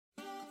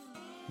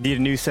Need a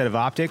new set of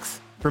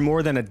optics? For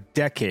more than a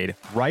decade,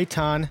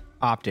 Rut-Cation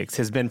Optics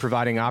has been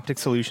providing optic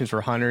solutions for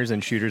hunters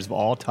and shooters of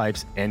all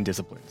types and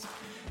disciplines.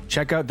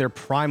 Check out their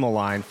Primal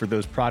line for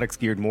those products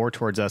geared more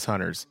towards us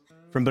hunters.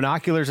 From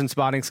binoculars and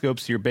spotting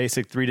scopes to your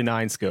basic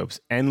 3-9 scopes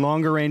and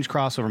longer range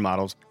crossover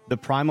models, the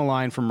Primal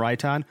line from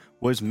Rut-Cation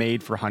was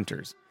made for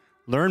hunters.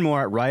 Learn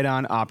more at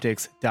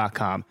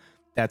ritonoptics.com.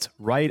 That's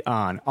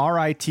Riton,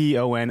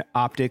 Riton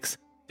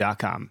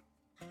optics.com.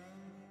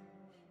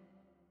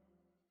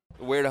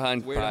 Where to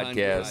Hunt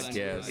podcast.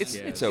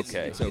 It's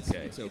okay.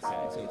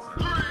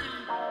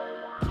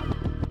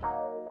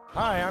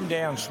 Hi, I'm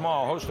Dan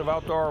Small, host of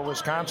Outdoor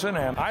Wisconsin,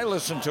 and I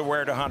listen to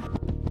Where to Hunt.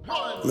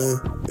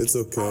 Man, it's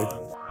okay.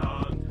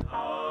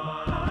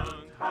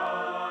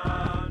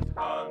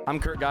 I'm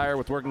Kurt Geyer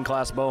with Working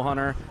Class Bow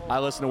Hunter. I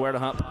listen to Where to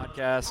Hunt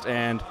podcast,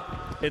 and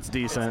it's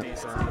decent.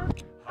 It's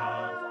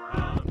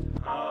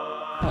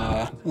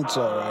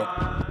all right.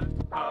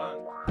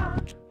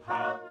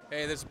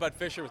 Hey, this is Bud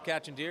Fisher with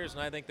Catching Deers,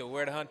 and I think the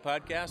Where to Hunt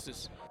podcast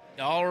is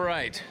all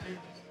right.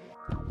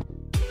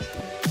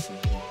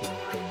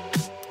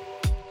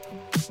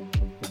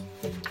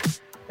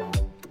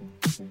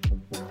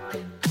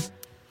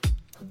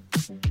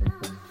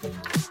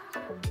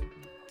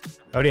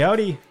 Howdy,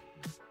 howdy.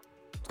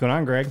 What's going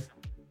on, Greg?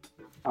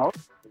 Oh,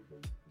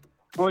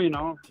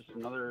 just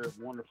another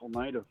wonderful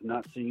night of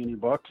not seeing any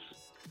bucks.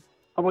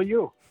 How about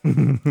you?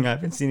 I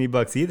haven't seen any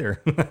bucks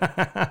either.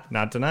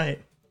 Not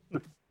tonight.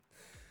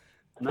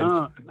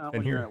 No, not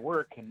when you're at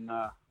work and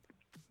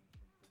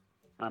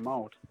I'm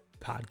out.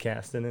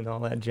 Podcasting and all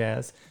that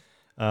jazz.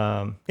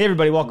 Hey,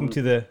 everybody. Welcome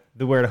to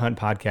the Where to Hunt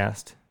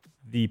podcast,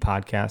 the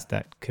podcast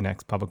that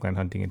connects public land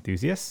hunting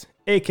enthusiasts,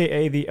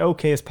 a.k.a. the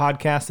okayest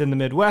podcast in the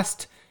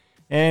Midwest.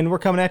 And we're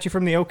coming at you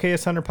from the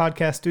Okayest Hunter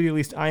podcast studio. At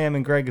least I am,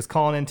 and Greg is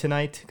calling in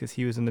tonight because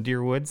he was in the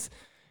deer woods.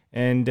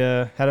 And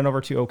head on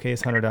over to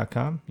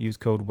okayesthunter.com. Use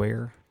code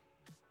WHERE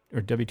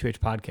or W2H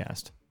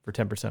podcast for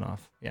 10%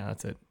 off. Yeah,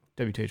 that's it.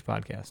 W2H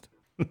podcast.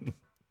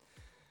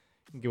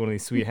 Get one of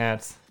these sweet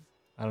hats.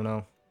 I don't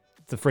know.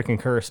 It's a freaking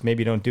curse.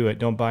 Maybe don't do it.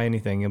 Don't buy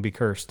anything. You'll be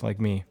cursed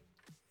like me.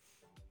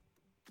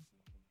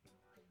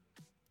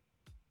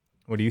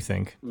 What do you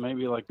think?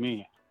 Maybe like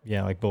me.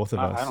 Yeah, like both of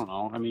us. I don't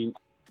know. I mean,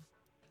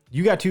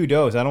 you got 2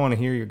 does. I don't want to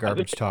hear your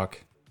garbage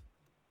talk.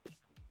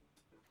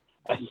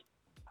 I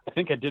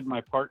think I did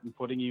my part in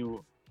putting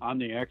you on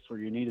the X where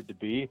you needed to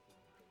be.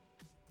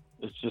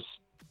 It's just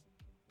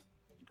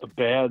a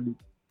bad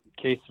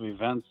case of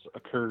events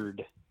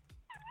occurred.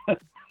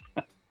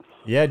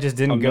 Yeah, it just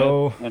didn't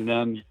go. And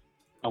then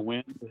a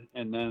wind,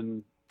 and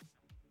then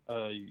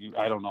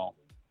I don't know.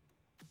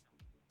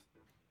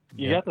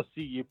 You have to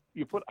see,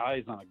 you put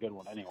eyes on a good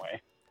one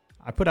anyway.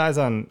 I put eyes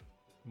on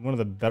one of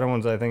the better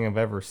ones I think I've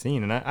ever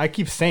seen. And I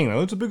keep saying that.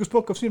 It's the biggest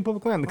buck I've seen in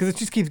public land because it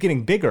just keeps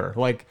getting bigger.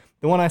 Like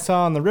the one I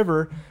saw on the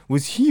river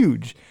was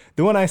huge.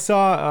 The one I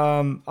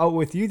saw out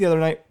with you the other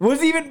night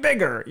was even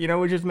bigger,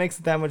 which just makes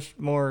it that much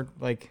more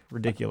like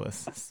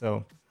ridiculous.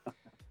 So,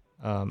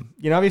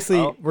 obviously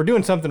we're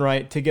doing something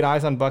right to get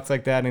eyes on bucks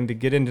like that and to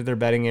get into their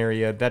bedding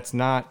area. That's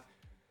not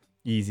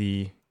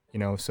easy,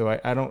 so I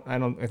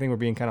think we're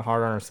being kind of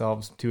hard on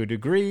ourselves to a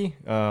degree.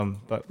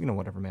 But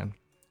whatever, man.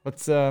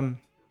 Let's,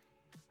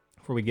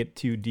 before we get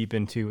too deep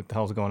into what the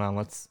hell's going on,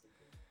 let's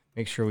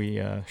make sure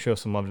we show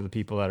some love to the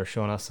people that are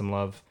showing us some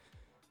love.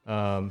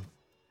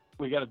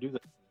 We got to do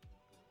that.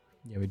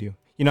 Yeah, we do.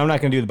 I'm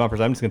not going to do the bumpers.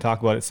 I'm just going to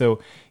talk about it.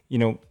 So,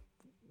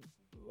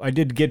 I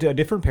did get a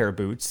different pair of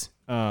boots,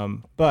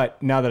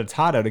 but now that it's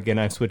hot out again,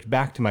 I've switched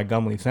back to my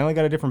gum leafs. I only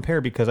got a different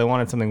pair because I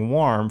wanted something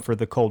warm for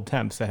the cold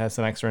temps that has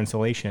some extra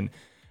insulation.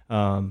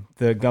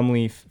 The gum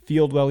leaf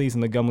field wellies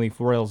and the gum leaf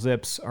royal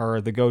zips are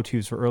the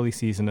go-tos for early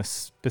season,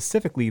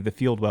 specifically the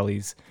field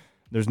wellies.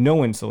 There's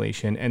no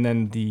insulation, and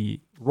then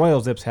the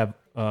royal zips have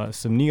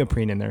some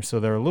neoprene in there, so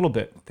they're a little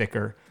bit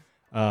thicker.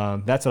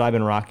 That's what I've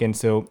been rocking.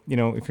 So,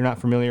 if you're not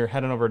familiar,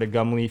 head on over to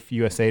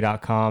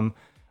gumleafusa.com.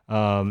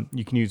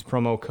 You can use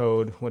promo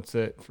code. What's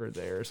it for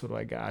theirs? What do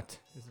I got?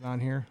 Is it on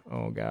here?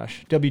 Oh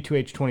gosh,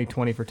 W2H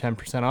 2020 for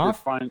 10%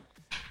 off. You're fine.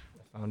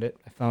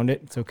 I found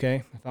it. It's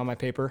okay. I found my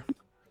paper.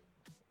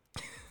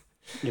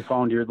 You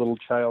found your little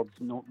child's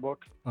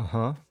notebook.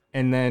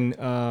 And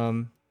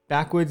then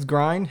Backwoods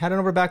Grind. Head on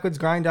over to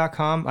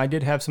backwoodsgrind.com. I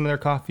did have some of their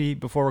coffee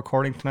before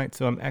recording tonight,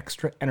 so I'm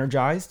extra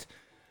energized.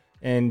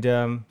 And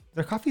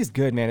their coffee is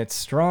good, man. It's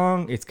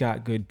strong. It's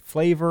got good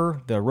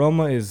flavor. The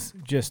aroma is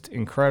just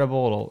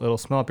incredible. It'll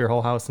smell up your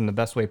whole house in the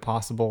best way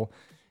possible.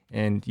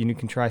 And you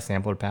can try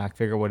sampler pack,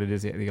 figure what it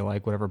is that you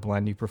like, whatever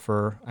blend you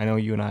prefer. I know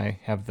you and I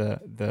have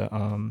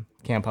the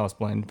Camp House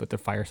blend, but the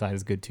Fireside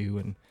is good too.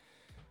 And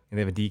they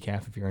have a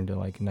decaf if you're into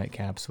like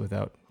nightcaps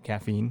without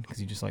caffeine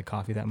because you just like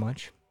coffee that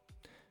much.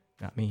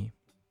 Not me.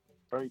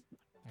 Right.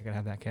 I gotta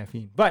have that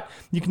caffeine. But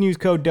you can use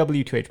code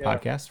W2H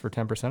podcast for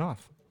 10%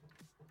 off.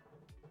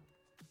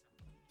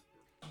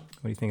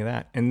 What do you think of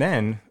that? And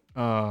then,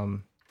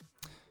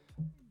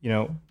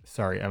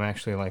 sorry, I'm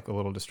actually like a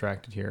little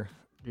distracted here.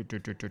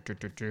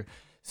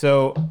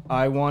 So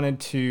I wanted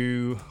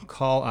to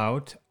call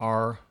out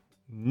our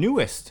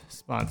newest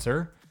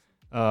sponsor,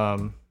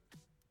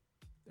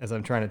 as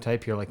I'm trying to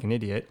type here like an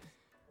idiot.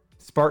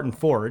 Spartan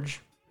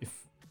Forge.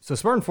 So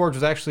Spartan Forge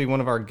was actually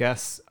one of our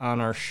guests on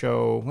our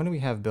show. When did we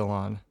have Bill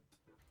on?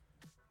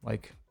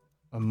 Like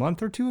a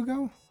month or two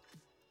ago?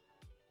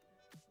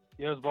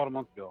 Yeah, it was about a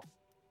month ago.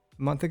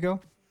 A month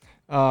ago?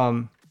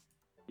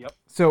 Yep.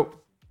 So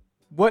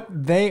what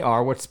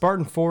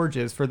Spartan Forge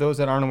is, for those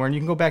that aren't aware, and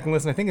you can go back and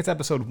listen, I think it's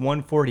episode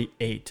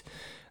 148.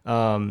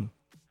 I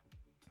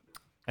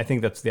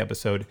think that's the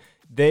episode.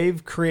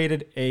 They've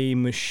created a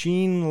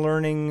machine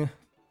learning,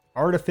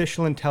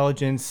 artificial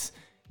intelligence,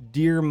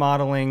 deer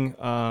modeling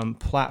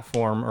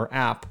platform or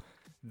app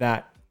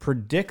that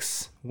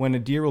predicts when a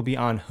deer will be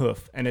on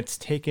hoof. And it's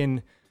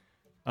taken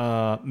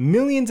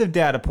millions of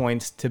data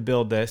points to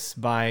build this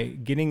by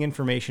getting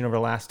information over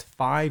the last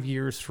 5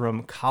 years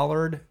from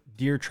collared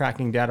deer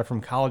tracking data from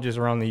colleges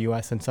around the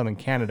US and some in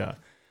Canada.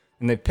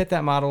 And they pit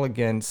that model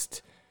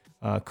against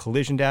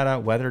collision data,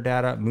 weather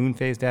data, moon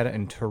phase data,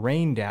 and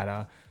terrain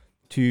data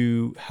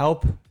to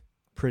help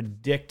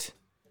predict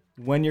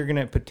when you're going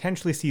to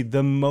potentially see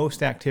the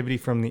most activity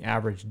from the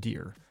average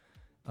deer.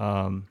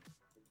 So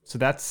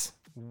that's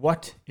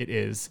what it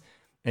is.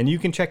 And you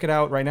can check it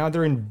out right now.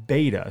 They're in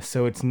beta,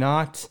 so it's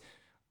not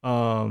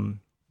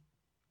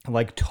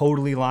like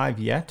totally live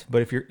yet.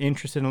 But if you're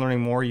interested in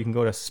learning more, you can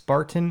go to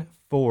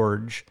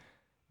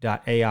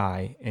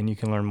spartanforge.ai and you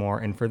can learn more.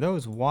 And for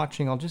those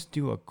watching, I'll just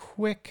do a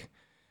quick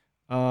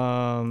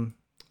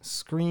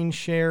screen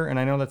share. And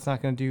I know that's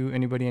not going to do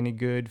anybody any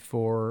good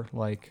for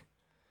like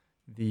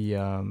the,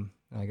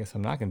 I guess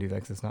I'm not going to do that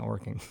because it's not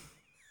working.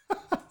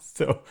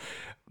 So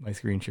my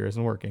screen share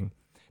isn't working.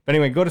 But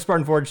anyway, go to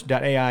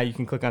spartanforge.ai. You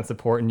can click on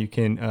support and you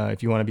can,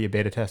 if you want to be a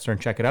beta tester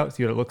and check it out,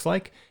 see what it looks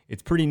like.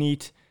 It's pretty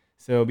neat.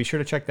 So be sure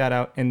to check that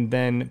out. And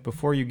then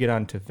before you get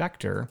on to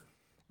Vector,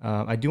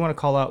 I do want to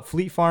call out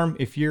Fleet Farm.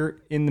 If you're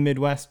in the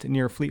Midwest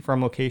near a Fleet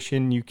Farm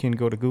location, you can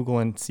go to Google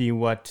and see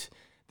what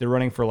they're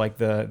running for, like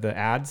the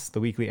ads, the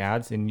weekly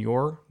ads in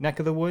your neck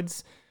of the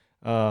woods.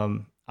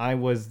 I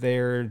was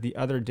there the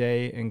other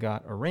day and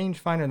got a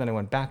rangefinder. Then I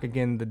went back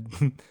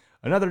again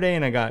another day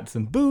and I got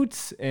some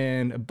boots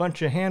and a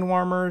bunch of hand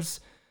warmers.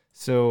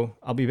 So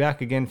I'll be back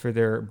again for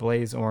their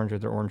Blaze Orange or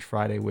their Orange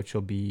Friday, which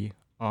will be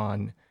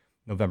on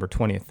November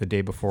 20th, the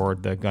day before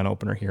the gun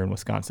opener here in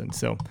Wisconsin.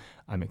 So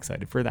I'm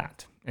excited for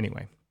that.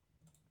 Anyway.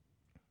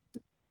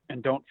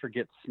 And don't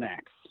forget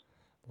snacks.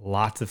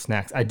 Lots of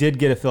snacks. I did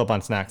get a fill up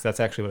on snacks. That's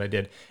actually what I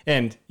did.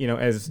 And, you know,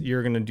 as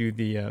you're going to do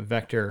the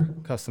Vector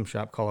custom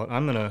shop call out,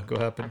 I'm going to go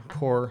up and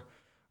pour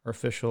our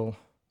official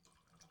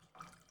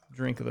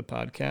drink of the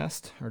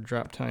podcast, our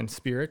Drop Time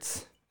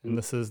Spirits. And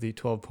this is the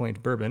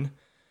 12-point bourbon,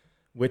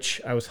 which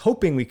I was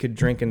hoping we could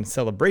drink in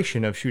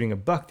celebration of shooting a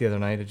buck the other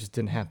night. It just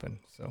didn't happen.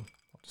 So I'll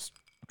just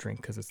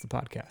drink because it's the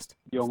podcast.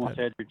 You almost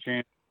had your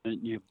chance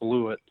and you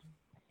blew it.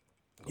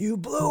 You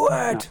blew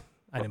it.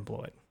 I didn't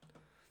blow it.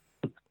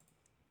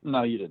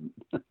 No, you didn't.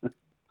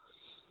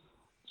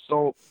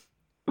 So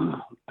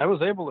I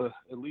was able to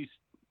at least,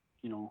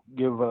 you know,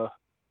 give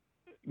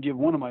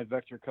one of my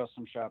Vector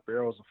custom shop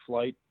arrows a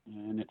flight,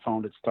 and it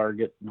found its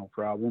target, no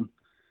problem.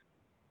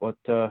 But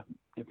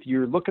if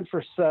you're looking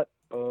for a set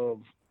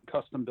of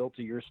custom built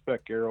to your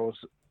spec arrows,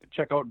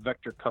 check out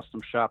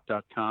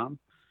vectorcustomshop.com.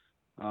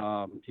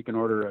 You can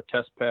order a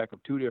test pack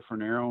of 2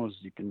 different arrows.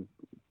 You can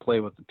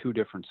play with the 2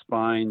 different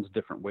spines,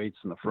 different weights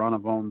in the front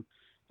of them.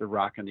 They're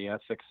rocking the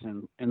ethics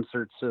and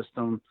insert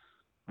system.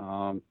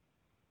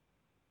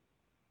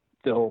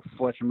 They'll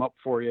fletch them up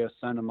for you,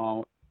 send them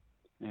out,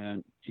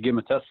 and you give them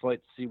a test flight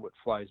to see what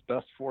flies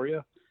best for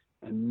you.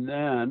 And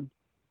then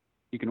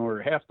you can order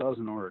a half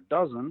dozen or a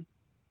dozen.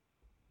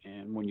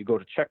 And when you go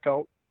to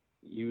checkout,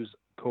 use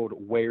code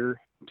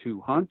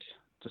WHERE2HUNT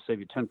to save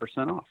you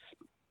 10% off.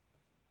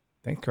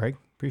 Thanks, Craig.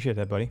 Appreciate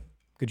that, buddy.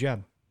 Good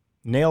job.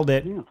 Nailed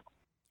it. Yeah.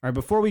 All right,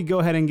 before we go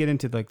ahead and get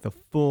into like the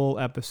full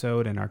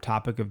episode and our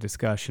topic of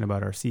discussion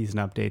about our season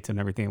updates and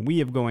everything we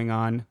have going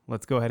on,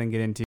 let's go ahead and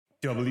get into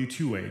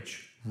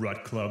W2H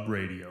Rut Club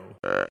Radio.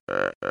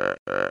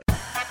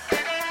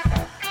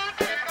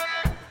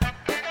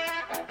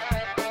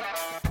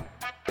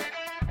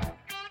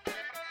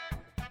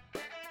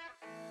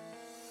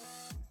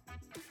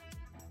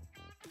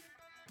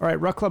 All right,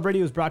 Rut Club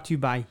Radio is brought to you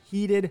by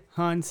Heated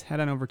Hunts.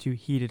 Head on over to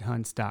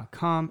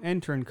heatedhunts.com,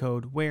 enter in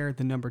code WHERE,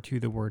 the number 2,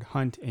 the word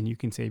hunt, and you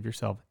can save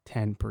yourself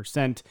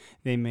 10%.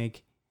 They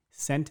make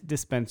scent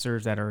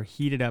dispensers that are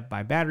heated up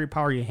by battery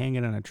power. You hang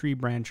it on a tree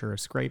branch or a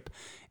scrape,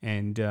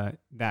 and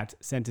that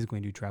scent is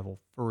going to travel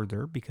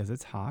further because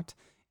it's hot.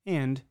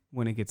 And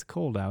when it gets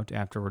cold out,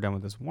 after we're done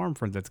with this warm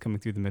front that's coming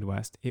through the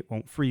Midwest, it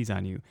won't freeze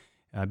on you.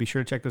 Be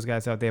sure to check those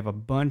guys out. They have a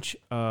bunch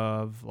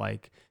of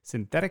like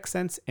synthetic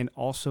scents and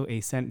also a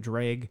scent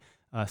drag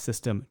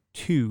system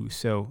too.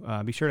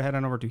 So be sure to head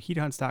on over to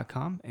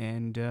heathunts.com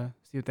and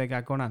see what they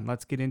got going on.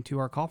 Let's get into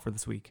our call for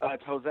this week.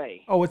 It's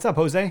Jose. Oh, what's up,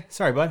 Jose?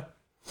 Sorry, bud.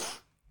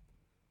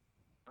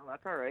 Oh,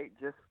 that's all right.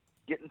 Just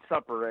getting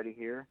supper ready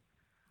here.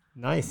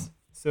 Nice.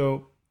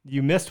 So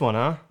you missed one,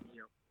 huh?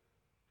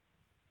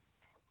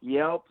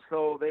 Yep.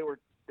 So they were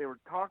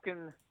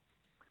talking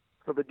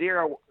So the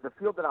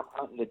field that I'm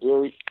hunting, the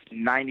deer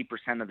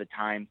 90% of the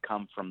time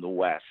come from the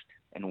west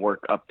and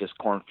work up this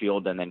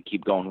cornfield and then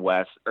keep going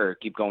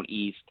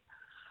east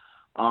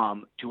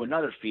to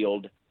another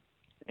field.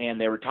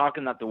 And they were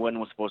talking that the wind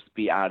was supposed to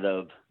be out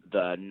of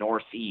the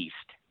northeast.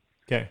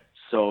 Okay.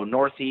 So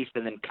northeast,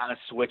 and then kind of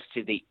switch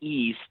to the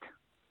east,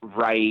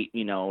 right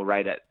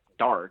at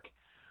dark.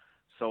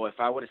 So if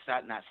I would have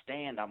sat in that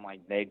stand, I'm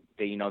like, they'd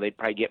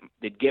probably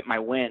get my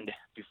wind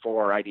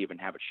before I'd even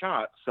have a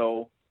shot.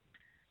 So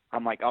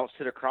I'm like, I'll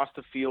sit across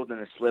the field in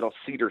this little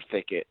cedar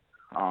thicket,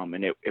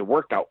 and it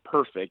worked out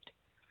perfect.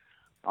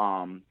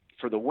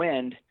 For the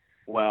wind,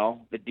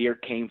 well, the deer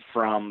came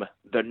from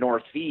the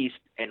northeast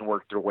and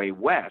worked their way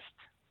west,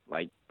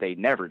 like they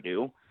never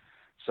do.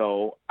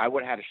 So I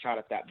would have had a shot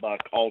at that buck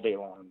all day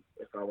long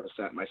if I would have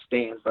sat in my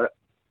stand, but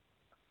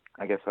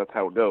I guess that's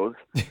how it goes.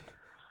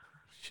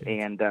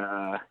 And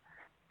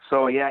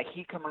so, yeah,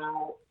 he come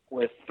out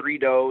with 3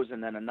 does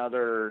and then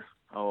another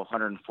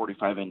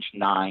 145-inch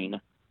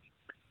 9.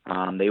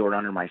 They were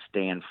under my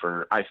stand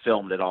I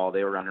filmed it all.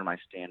 They were under my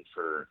stand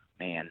for,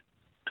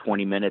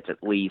 20 minutes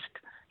at least,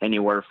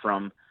 anywhere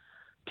from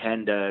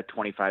 10 to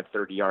 25,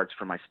 30 yards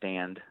from my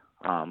stand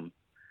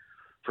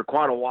for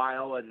quite a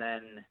while. And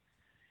then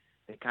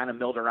they kind of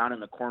milled around in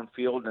the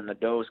cornfield, and the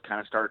does kind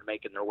of started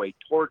making their way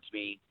towards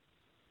me.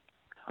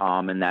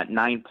 And that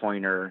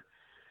 9-pointer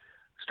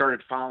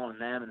started following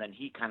them, and then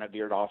he kind of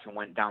veered off and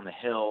went down the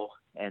hill.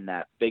 And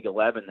that big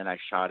 11 that I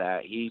shot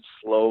at, he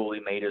slowly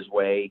made his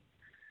way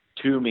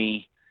to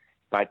me.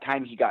 By the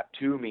time he got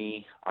to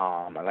me,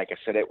 like I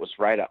said, it was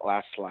right at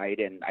last light,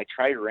 and I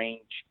tried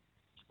range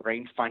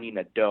finding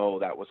a doe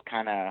that was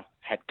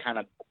had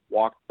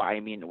walked by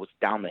me, and it was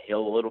down the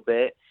hill a little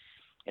bit,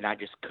 and I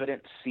just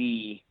couldn't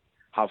see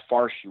how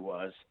far she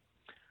was.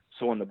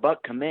 So when the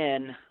buck come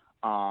in,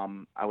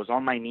 I was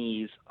on my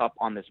knees up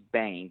on this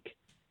bank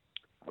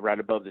right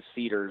above the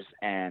cedars,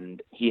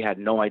 and he had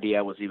no idea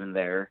I was even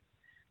there.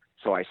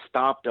 So I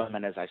stopped him,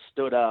 and as I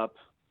stood up,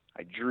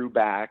 I drew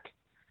back,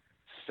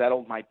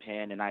 settled my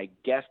pin, and I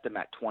guessed him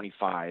at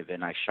 25,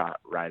 and I shot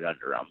right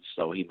under him.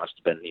 So he must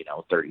have been,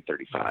 30,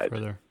 35.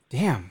 Further.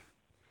 Damn.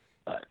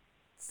 But,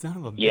 son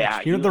of a bitch.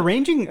 yeah, the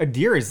ranging a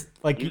deer is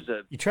like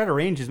you try to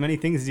range as many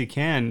things as you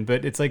can,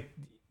 but it's like,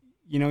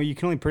 you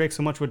can only predict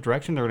so much what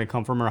direction they're going to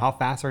come from or how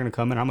fast they're going to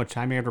come and how much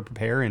time you have to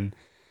prepare. And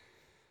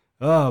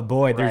oh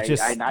boy, there's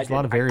right. there's a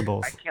lot of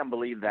variables. I can't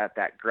believe that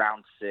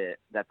ground sit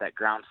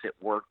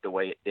worked the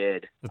way it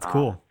did. That's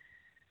cool.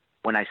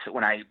 When I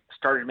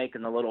started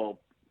making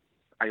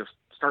I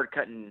started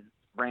cutting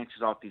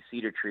branches off these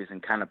cedar trees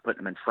and kind of putting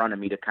them in front of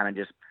me to kind of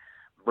just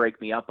break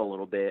me up a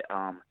little bit.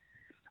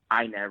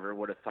 I never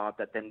would have thought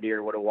that them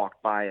deer would have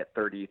walked by at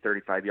 30,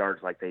 35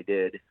 yards like they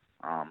did.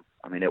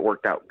 It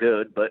worked out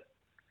good, but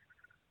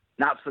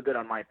not so good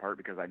on my part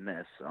because I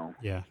missed. So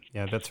yeah,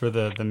 that's where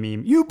the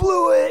meme "you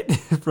blew it"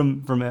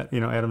 from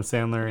Adam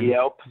Sandler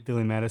and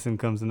Billy Madison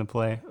comes into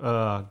play.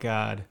 Oh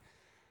God, at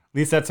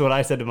least that's what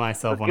I said to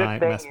myself when I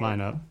messed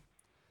mine up.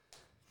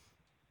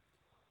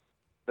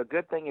 The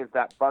good thing is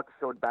that buck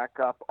showed back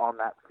up on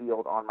that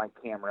field on my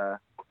camera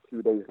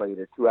 2 days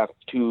later,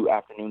 two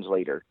afternoons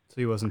later. So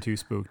he wasn't too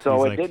spooked.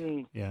 So He's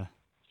didn't. Yeah.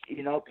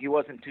 He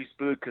wasn't too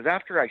spooked because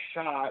after I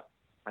shot,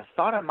 I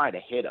thought I might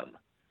have hit him.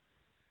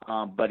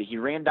 But he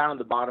ran down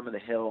to the bottom of the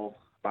hill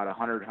about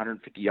 100,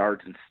 150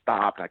 yards and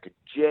stopped. I could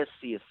just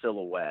see a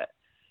silhouette.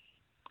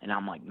 And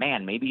I'm like,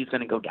 man, maybe he's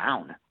going to go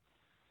down.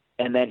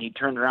 And then he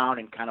turned around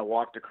and kind of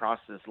walked across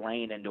this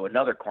lane into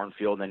another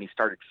cornfield, and he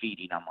started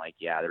feeding. I'm like,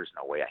 yeah, there's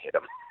no way I hit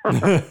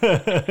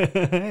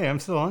him. Hey, I'm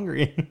still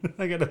hungry.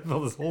 I got to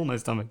fill this hole in my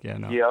stomach. Yeah,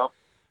 no. Yep.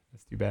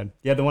 That's too bad.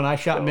 Yeah, the one I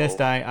shot missed.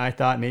 I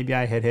thought maybe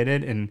I had hit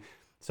it and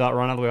saw it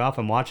run all the way off.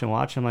 I'm watching.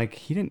 I'm like,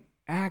 he didn't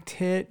act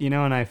hit,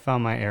 and I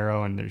found my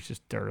arrow, and there's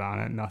just dirt on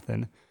it,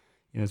 nothing.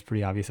 It's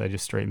pretty obvious I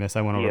just straight missed.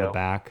 I went over the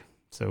back,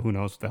 so who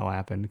knows what the hell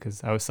happened,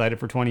 because I was sighted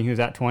for 20, he was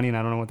at 20, and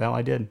I don't know what the hell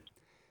I did.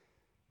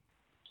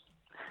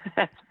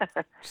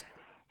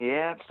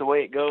 Yeah, it's the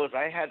way it goes.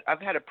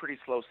 I've had a pretty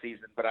slow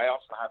season, but I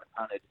also haven't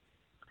hunted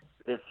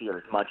this year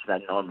as much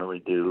as I normally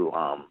do.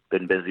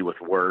 Been busy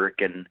with work,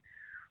 and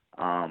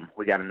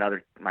we got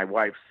my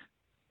wife's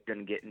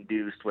gonna get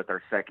induced with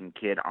our second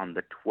kid on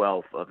the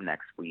 12th of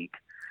next week.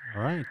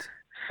 All right.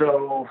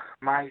 So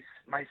my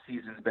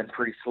season's been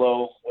pretty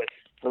slow with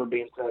her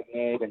being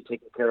pregnant and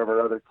taking care of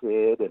our other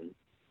kid,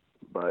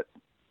 but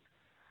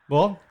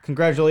well,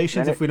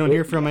 congratulations if we don't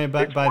hear from you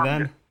by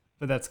then.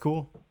 But that's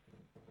cool.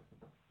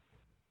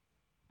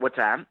 What's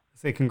that?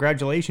 Say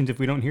congratulations if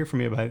we don't hear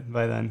from you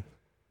by then.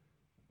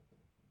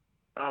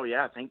 Oh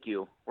yeah, thank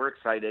you. We're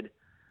excited.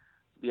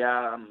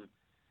 Yeah.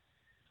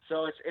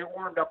 So it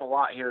warmed up a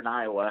lot here in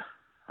Iowa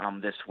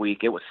this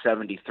week. It was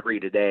 73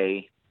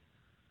 today.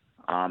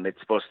 It's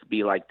supposed to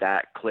be like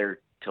that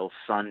clear till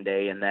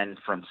Sunday, and then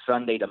from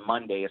Sunday to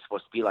Monday, it's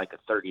supposed to be like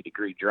a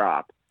 30-degree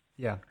drop.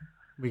 Yeah,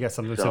 we got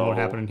something similar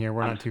happening here.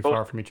 We're not too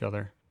far from each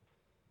other.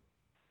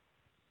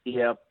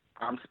 Yep.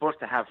 I'm supposed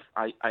to have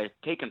I've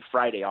taken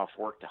Friday off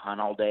work to hunt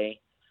all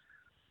day,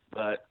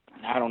 but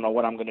I don't know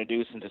what I'm going to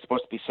do since it's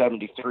supposed to be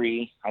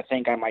 73. I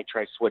think I might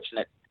try switching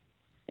it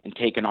and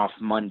taking off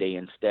Monday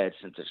instead,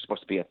 since it's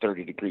supposed to be a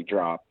 30-degree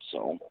drop.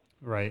 So,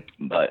 Right.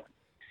 But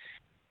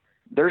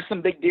there's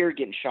some big deer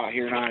getting shot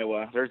here in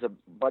Iowa. There's a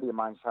buddy of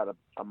mine's had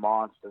a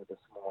monster this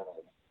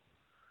morning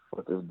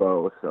with his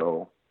bow.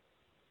 So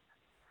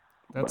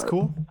that's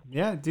cool.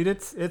 Yeah, dude,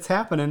 it's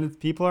happening.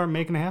 People are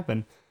making it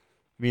happen.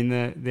 I mean,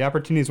 the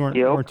opportunities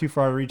weren't too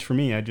far to reach for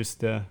me. I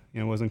just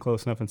wasn't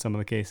close enough in some of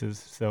the cases.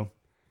 So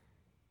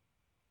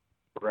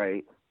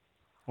right.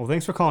 Well,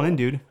 thanks for calling in,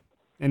 dude,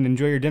 and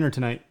enjoy your dinner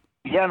tonight.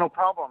 Yeah, no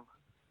problem.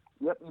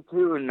 Yep, you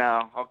too. And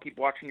I'll keep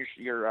watching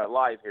your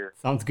live here.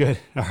 Sounds good.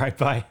 All right,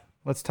 bye.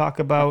 Let's talk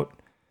about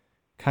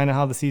kind of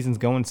how the season's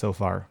going so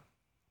far.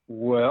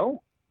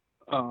 Well,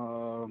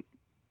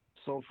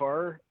 so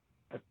far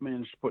I've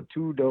managed to put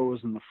 2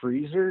 does in the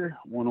freezer,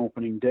 one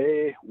opening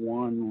day,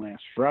 one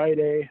last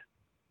Friday.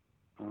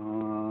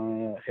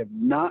 Have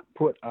not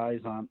put eyes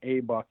on a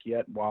buck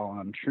yet while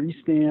on tree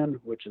stand,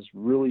 which is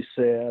really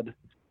sad.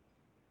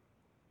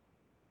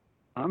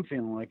 I'm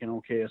feeling like an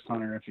okayest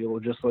hunter. I feel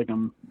just like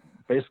I'm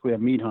basically a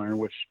meat hunter,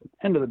 which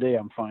end of the day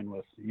I'm fine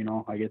with.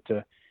 I get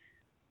to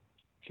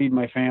feed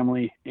my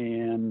family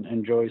and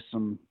enjoy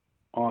some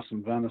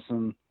awesome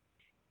venison.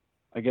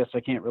 I guess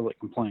I can't really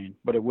complain,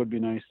 but it would be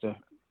nice to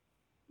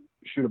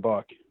shoot a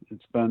buck.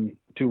 It's been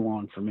too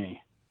long for me.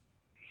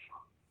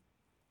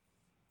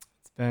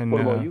 It's been.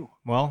 What about you?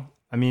 Well,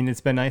 I mean,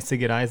 it's been nice to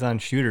get eyes on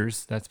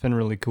shooters. That's been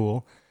really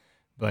cool,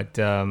 but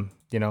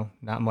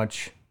not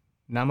much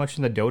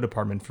in the doe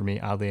department for me,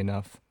 oddly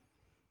enough.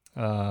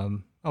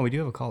 We do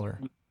have a caller,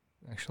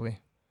 actually.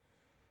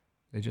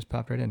 They just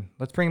popped right in.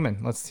 Let's bring him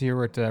in. Let's hear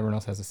what everyone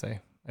else has to say.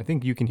 I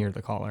think you can hear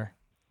the caller.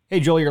 Hey,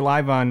 Joel, you're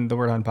live on the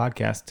Word Hunt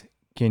podcast.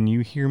 Can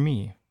you hear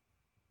me?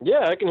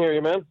 Yeah, I can hear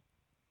you, man.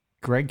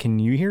 Greg, can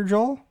you hear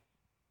Joel?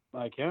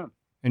 I can.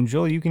 And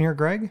Joel, you can hear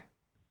Greg?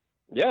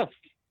 Yeah.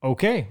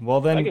 Okay,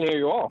 well then. I can hear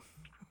you all.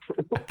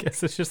 I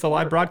guess it's just a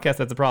live broadcast.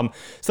 That's the problem.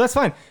 So that's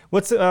fine.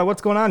 What's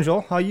going on,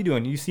 Joel? How you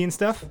doing? You seeing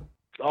stuff?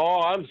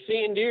 Oh, I'm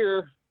seeing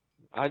deer.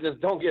 I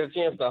just don't get a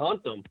chance to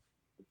hunt them.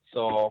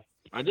 So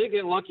I did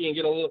get lucky and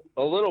get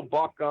a little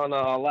buck on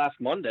last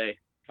Monday.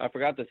 I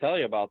forgot to tell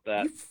you about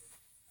that. You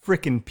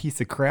freaking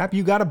piece of crap!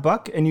 You got a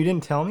buck and you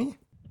didn't tell me?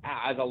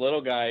 As a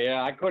little guy,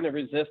 yeah, I couldn't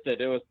resist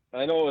it.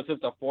 I know it was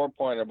just a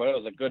 4-pointer, but it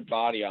was a good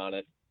body on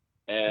it.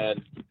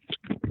 And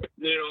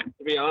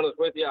to be honest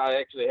with you, I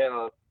actually had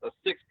a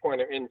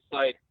 6-pointer in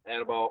sight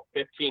at about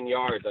 15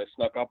 yards. I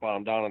snuck up on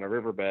him down on a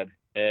riverbed,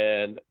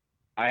 and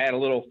I had a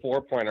little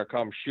 4-pointer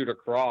come shoot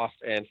across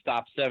and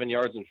stop 7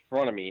 yards in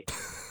front of me,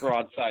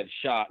 broadside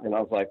shot. And I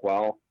was like,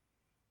 well,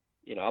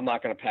 I'm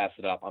not going to pass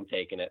it up. I'm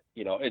taking it.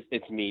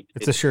 It's meat.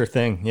 It's a sure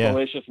thing. Yeah.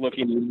 Delicious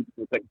looking.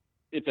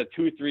 It's a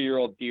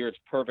 2-3-year-old deer. It's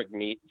perfect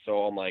meat.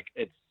 So I'm like,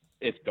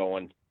 it's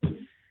going.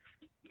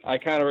 I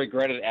kind of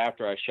regret it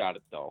after I shot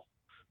it though,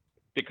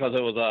 because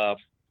it was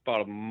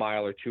about a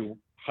mile or 2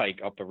 hike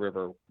up the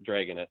river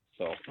dragging it.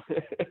 So.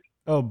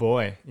 Oh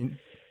boy. You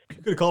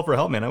could have called for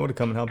help, man. I would have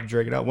come and helped you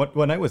drag it out. What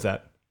night was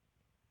that?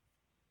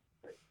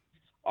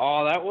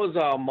 Oh, that was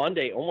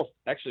Monday.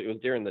 Actually, it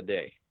was during the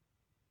day.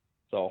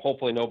 So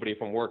hopefully nobody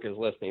from work is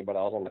listening, but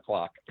I was on the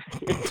clock.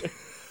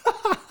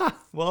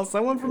 Well,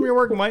 someone from your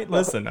work might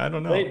listen. I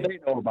don't know. They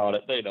know about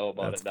it. They know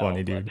about That's it. That's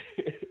funny, dude.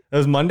 That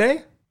was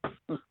Monday?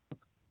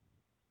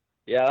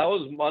 Yeah, that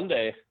was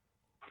Monday.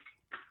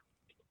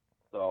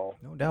 So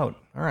no doubt.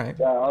 All right.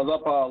 Yeah, I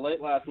was up late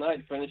last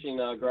night finishing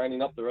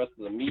grinding up the rest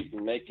of the meat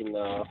and making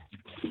a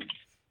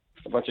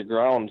bunch of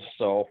ground.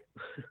 So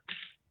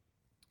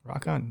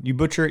rock on. You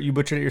butchered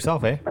it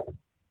yourself, eh?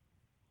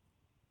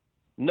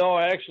 No,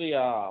 actually,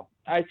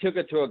 I took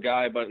it to a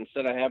guy, but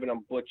instead of having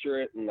him butcher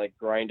it and like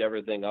grind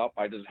everything up,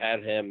 I just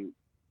had him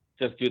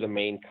just do the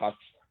main cuts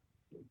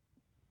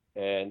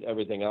and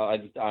everything else. I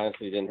just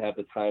honestly didn't have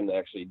the time to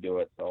actually do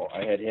it, so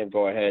I had him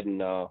go ahead and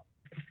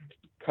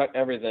cut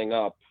everything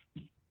up,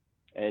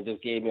 and it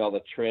just gave me all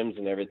the trims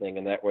and everything,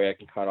 and that way I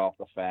can cut off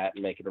the fat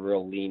and make it a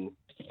real lean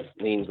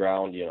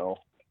ground,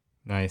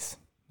 Nice.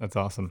 That's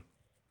awesome.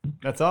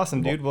 That's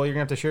awesome, dude. Well, you're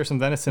going to have to share some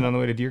venison on the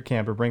way to deer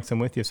camp or bring some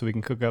with you so we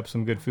can cook up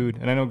some good food.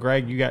 And I know,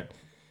 Greg, you got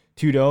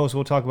 2 does.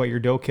 We'll talk about your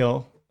doe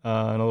kill in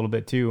a little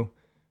bit, too.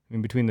 I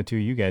mean, between the two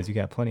of you guys, you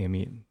got plenty of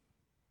meat.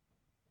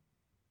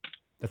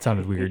 That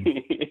sounded weird.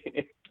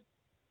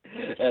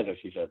 That's what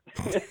she said.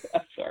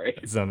 Sorry.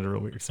 It sounded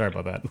real weird. Sorry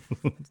about that.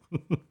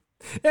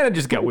 And it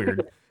just got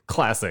weird.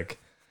 Classic.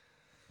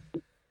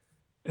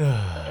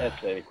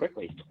 Escalated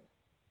quickly.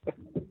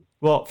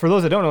 Well, for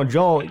those that don't know,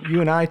 Joel,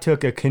 you and I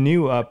took a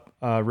canoe up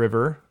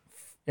river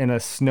in a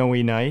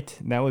snowy night.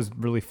 And that was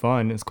really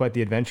fun. It was quite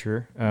the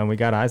adventure. We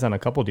got eyes on a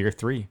couple deer,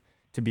 3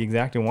 to be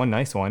exact, and one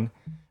nice one.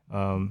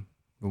 But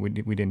we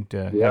didn't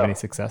have any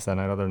success that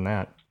night other than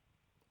that.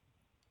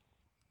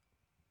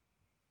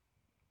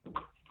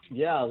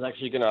 Yeah, I was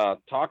actually going to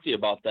talk to you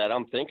about that.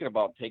 I'm thinking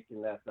about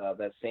taking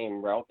that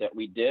same route that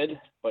we did,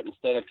 but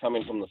instead of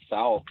coming from the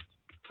south,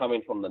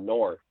 coming from the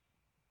north.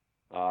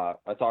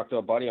 I talked to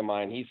a buddy of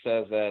mine. He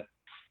says that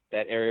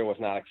that area was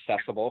not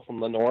accessible from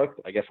the north.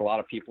 I guess a lot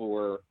of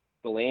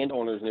the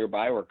landowners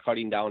nearby were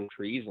cutting down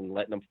trees and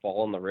letting them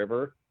fall in the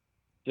river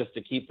just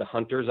to keep the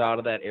hunters out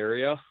of that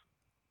area.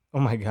 Oh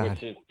my God.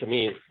 Which is, to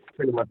me, is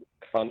pretty much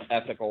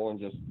unethical and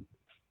just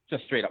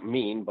straight up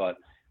mean. But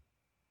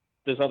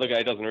this other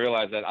guy doesn't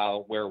realize that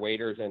I'll wear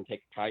waders and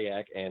take a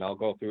kayak and I'll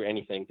go through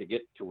anything to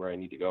get to where I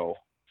need to go.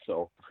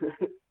 So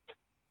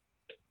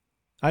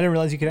I didn't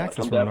realize you could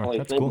access from the north.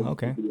 That's cool.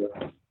 Okay.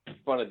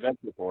 Fun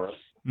adventure for us.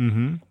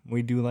 Mm-hmm.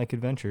 We do like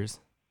adventures.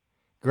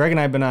 Greg and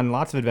I have been on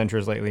lots of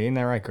adventures lately. Isn't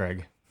that right,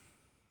 Greg?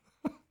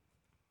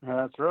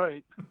 That's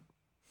right.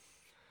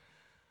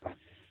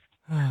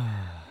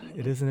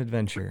 It is an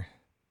adventure.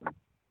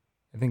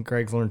 I think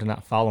Greg's learned to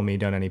not follow me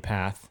down any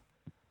path.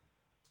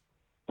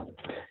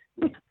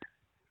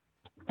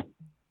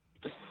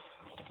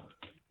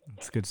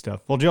 It's good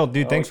stuff. Well, Joel,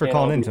 dude, thanks for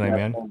calling in tonight,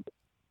 man.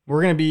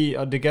 We're going to be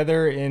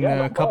together in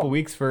a couple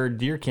weeks for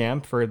deer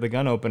camp for the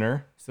gun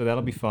opener. So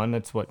that'll be fun.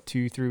 That's what,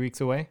 2-3 weeks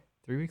away?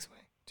 3 weeks away?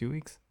 2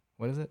 weeks?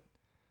 What is it?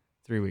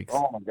 3 weeks.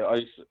 Oh my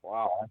God.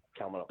 Wow. That's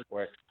coming up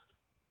quick.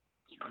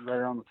 Right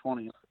around the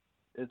 20th.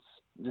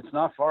 It's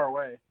not far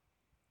away.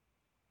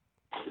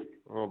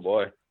 Oh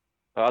boy.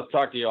 I'll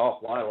talk to you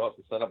offline. We'll have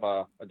to set up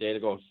a day to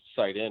go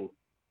sight in.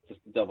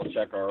 Just to double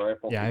check our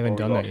rifle. Yeah, I haven't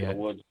done that yet.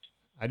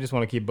 I just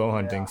want to keep bow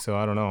hunting, so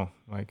I don't know.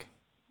 Like,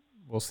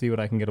 we'll see what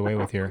I can get away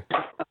with here.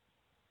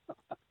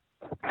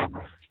 I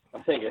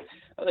think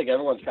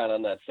everyone's kind of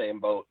on that same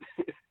boat.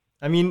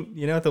 I mean,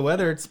 with the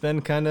weather, it's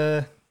been kind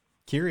of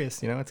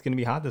curious. It's going to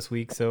be hot this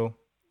week, so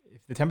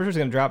if the temperature's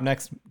going to drop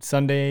next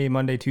Sunday,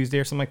 Monday, Tuesday,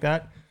 or something like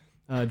that,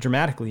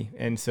 dramatically,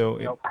 and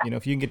so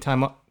if you can get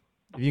time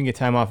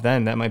off,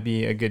 then that might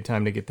be a good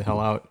time to get the hell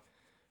out.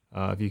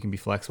 If you can be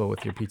flexible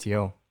with your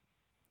PTO.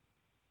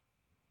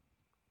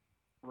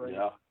 Right.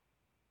 Yeah.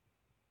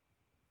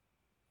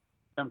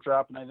 Temp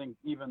drop, and I think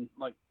even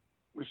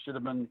we should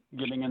have been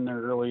getting in there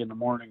early in the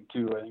morning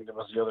too. I think that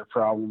was the other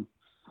problem.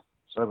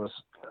 So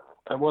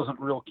I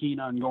wasn't real keen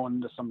on going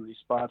into some of these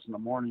spots in the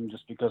morning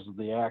just because of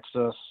the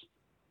access,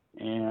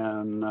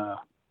 and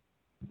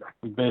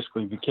we'd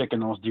basically be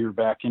kicking those deer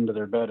back into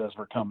their bed as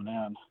we're coming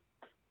in.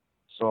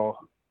 So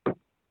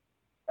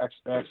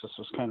access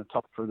was kind of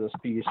tough for this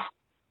piece.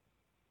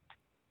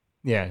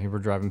 Yeah, you were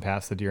driving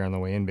past the deer on the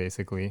way in,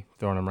 basically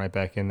throwing them right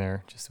back in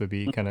there. Just would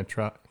be kind of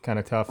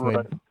tough.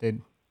 Right.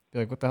 They'd be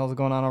like, "What the hell's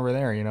going on over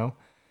there?"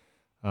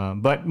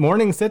 But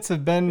morning sits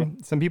have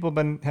been. Some people have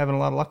been having a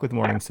lot of luck with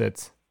morning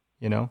sits.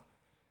 Yep.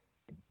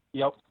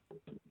 I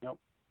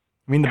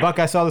mean, the buck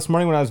I saw this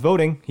morning when I was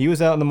voting, he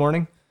was out in the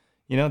morning.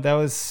 That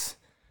was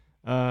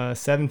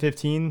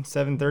 7:15,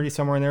 7:30,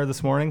 somewhere in there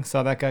this morning.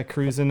 Saw that guy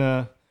cruising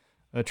a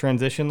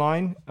transition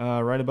line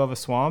right above a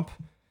swamp.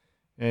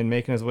 And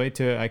making his way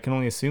to, I can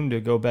only assume, to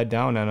go bed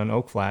down on an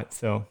oak flat.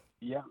 So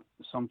yeah,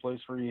 someplace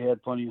where you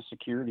had plenty of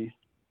security.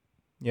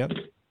 Yep.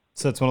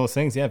 So it's one of those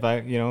things. Yeah,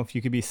 if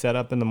you could be set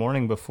up in the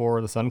morning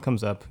before the sun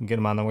comes up and get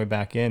them on their way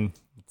back in,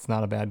 that's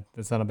not a bad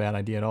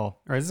idea at all.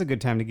 All right, this is a good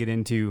time to get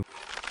into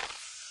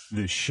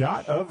the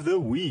shot of the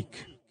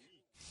week.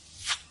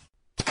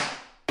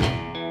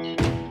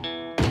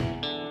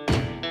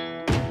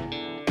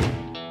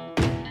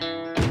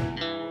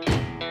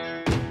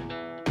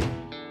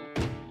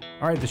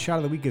 All right, the shot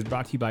of the week is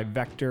brought to you by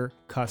Vector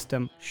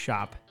Custom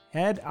Shop.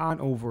 Head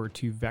on over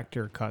to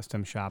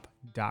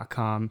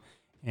vectorcustomshop.com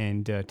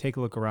and take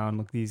a look around.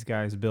 Look, these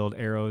guys build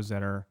arrows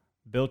that are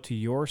built to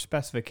your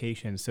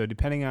specifications. So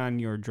depending on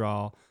your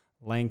draw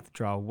length,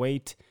 draw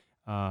weight,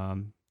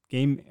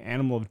 game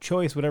animal of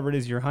choice, whatever it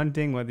is you're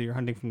hunting, whether you're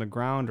hunting from the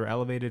ground or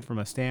elevated from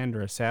a stand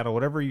or a saddle,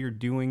 whatever you're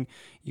doing,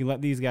 you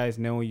let these guys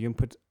know. You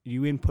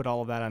input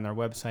all of that on their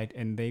website,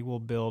 and they will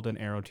build an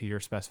arrow to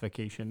your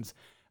specifications.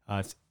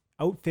 It's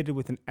outfitted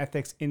with an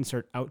ethics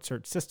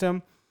insert-outsert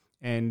system,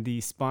 and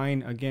the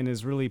spine, again,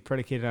 is really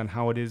predicated on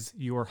how it is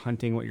you're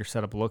hunting, what your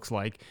setup looks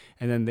like,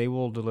 and then they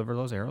will deliver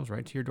those arrows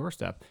right to your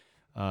doorstep.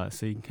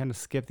 So you can kind of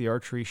skip the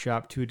archery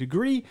shop to a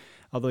degree,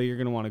 although you're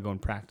going to want to go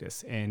and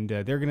practice. And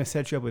they're going to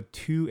set you up with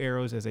 2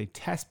 arrows as a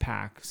test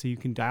pack, so you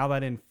can dial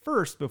that in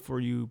first before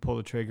you pull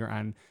the trigger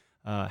on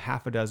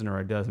half a dozen or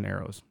a dozen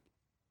arrows.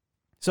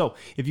 So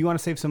if you want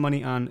to save some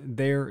money on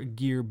their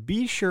gear,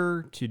 be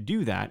sure to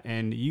do that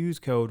and use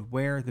code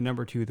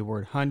WHERE2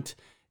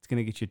 It's going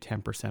to get you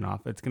 10%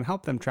 off. It's going to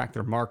help them track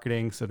their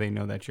marketing so they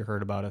know that you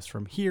heard about us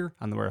from here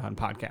on the Where to Hunt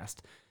podcast.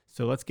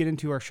 So let's get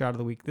into our shot of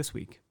the week this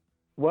week.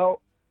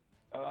 Well,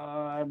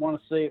 I want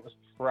to say it was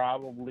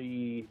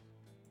probably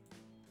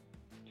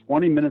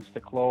 20 minutes to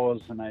close,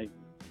 and I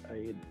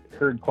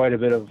heard quite a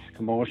bit of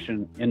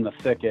commotion in the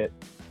thicket,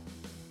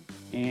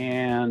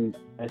 and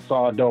I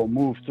saw a doe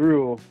move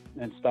through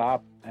and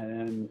stop,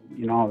 and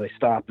they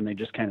stop and they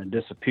just kind of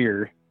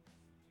disappear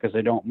because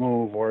they don't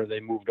move, or they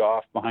moved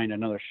off behind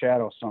another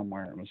shadow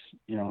somewhere. It was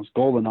it's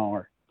golden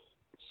hour.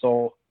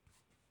 So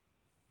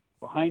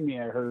behind me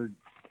I heard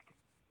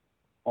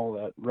all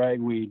that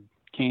ragweed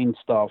cane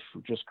stuff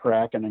just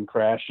cracking and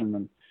crashing,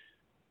 and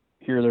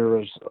here there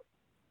was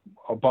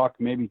a buck,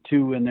 maybe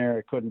 2 in there.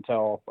 I couldn't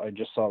tell. I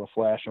just saw the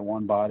flash of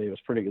one body. It was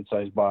a pretty good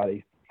sized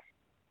body.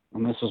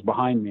 and this was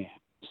behind me.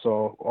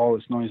 So all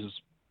this noise is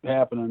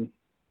happening.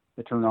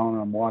 I turn around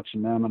and I'm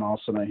watching them, and all of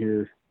a sudden I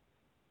hear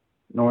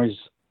noise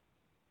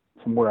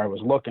from where I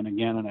was looking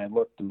again, and I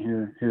looked, and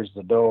here's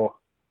the doe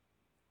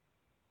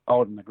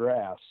out in the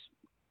grass,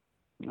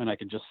 and I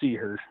could just see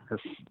her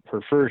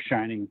fur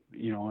shining.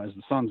 You know, as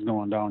the sun's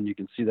going down, you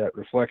can see that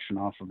reflection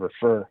off of her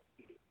fur.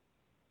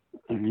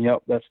 And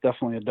yep, that's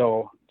definitely a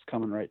doe. It's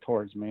coming right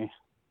towards me,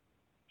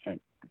 and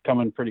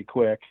coming pretty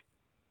quick.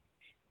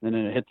 And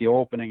then it hit the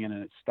opening, and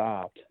then it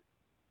stopped.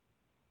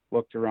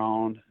 Looked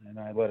around, and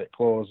I let it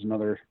close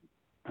another,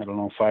 5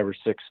 or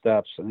 6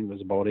 steps. I think it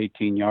was about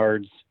 18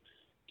 yards.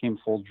 Came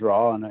full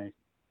draw, and I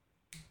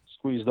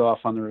squeezed off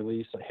on the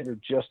release. I hit her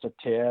just a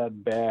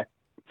tad back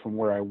from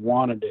where I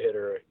wanted to hit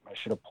her. I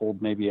should have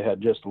pulled maybe ahead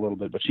just a little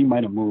bit, but she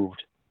might have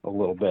moved a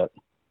little bit.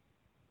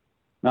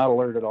 Not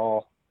alert at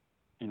all.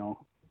 You know,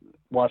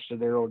 watched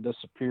the arrow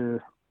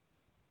disappear,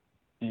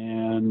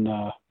 and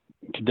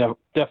could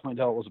definitely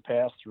tell it was a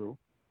pass-through.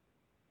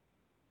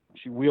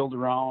 She wheeled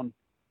around,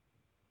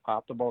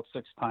 popped about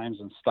 6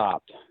 times, and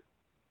stopped.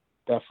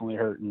 Definitely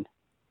hurting.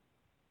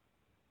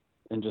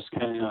 And just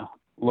kind of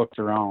looked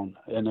around,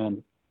 and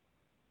then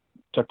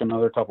took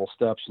another couple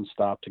steps and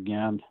stopped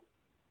again,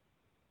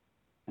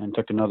 and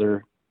took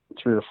another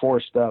 3 or 4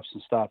 steps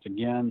and stopped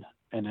again,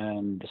 and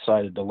then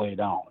decided to lay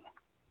down.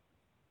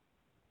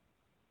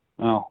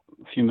 Well,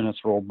 a few minutes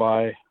rolled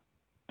by.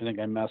 I think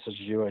I messaged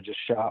you. I just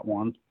shot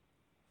one.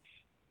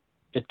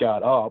 It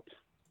got up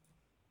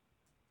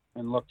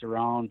and looked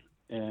around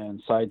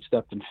and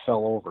sidestepped and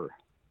fell over.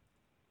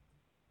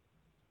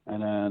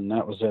 And then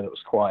that was it. It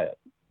was quiet.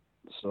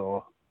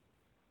 So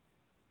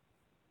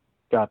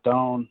got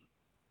down.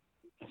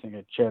 I think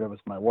I chatted with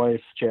my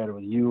wife, chatted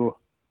with you,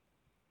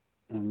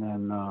 and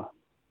then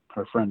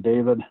our friend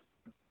David,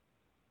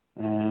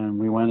 and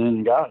we went in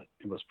and got it.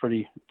 It was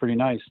pretty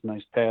nice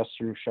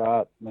pass-through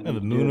shot. Yeah, the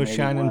moon was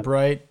shining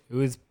bright. It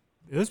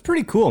was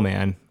pretty cool,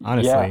 man,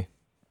 honestly. Yeah,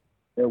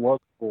 it was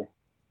cool.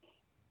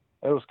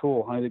 It was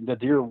cool. I think the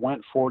deer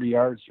went 40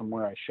 yards from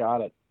where I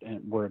shot it and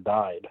where it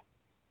died,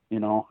 you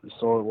know,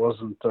 so it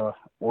wasn't a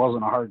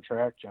hard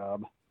track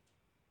job.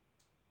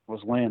 It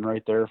was laying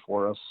right there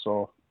for us,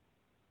 so.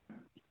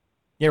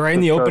 Yeah, right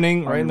in the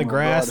opening, right in the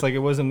grass. Like, it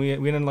wasn't, we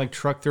didn't like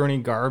truck through any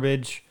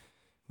garbage.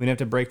 We didn't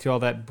have to break through all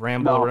that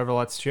bramble or whatever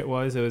that shit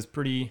was. It was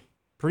pretty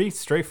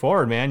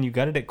straightforward, man. You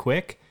gutted it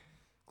quick.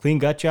 Clean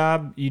gut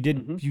job. You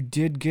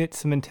did get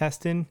some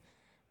intestine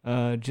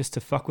just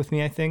to fuck with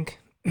me, I think.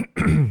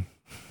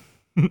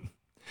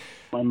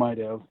 I might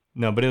have.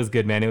 No, but it was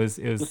good, man. It was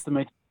just to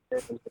make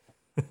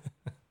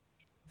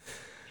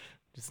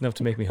just enough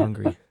to make me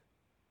hungry.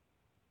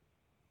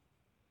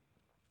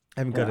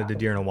 I haven't gutted a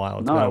deer in a while.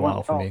 It's been a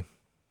while for me.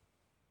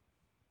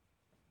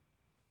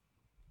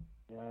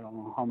 Yeah, I don't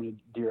know how many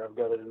deer I've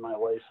gutted in my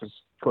life. It's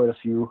quite a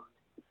few.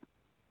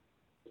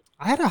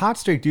 I had a hot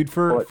streak, dude,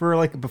 for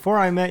like before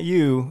I met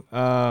you.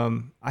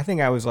 I think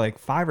I was like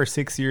 5 or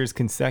 6 years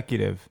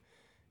consecutive.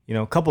 You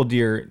know, a couple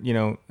deer, you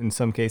know, in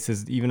some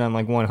cases, even on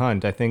like one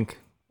hunt. I think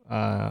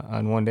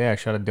on one day I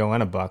shot a doe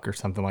and a buck or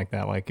something like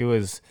that. Like, it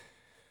was,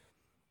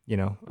 you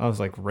know, I was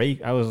like,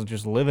 I was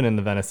just living in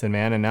the venison,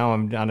 man. And now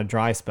I'm on a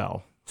dry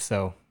spell.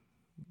 So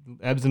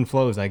ebbs and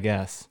flows, I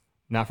guess.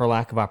 Not for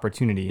lack of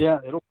opportunity. Yeah,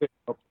 it'll pick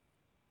up.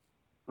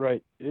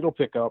 Right. It'll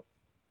pick up.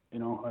 You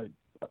know,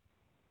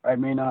 I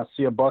may not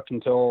see a buck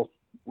until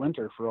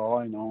winter for all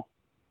I know.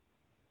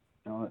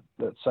 You know,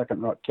 that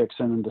second rut kicks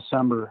in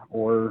December,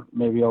 or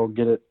maybe I'll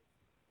get it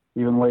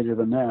even later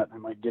than that. I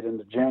might get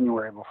into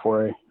January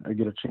before I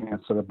get a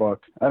chance at a buck.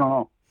 I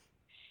don't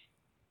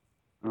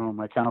know.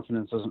 My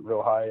confidence isn't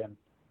real high, and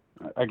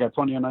I got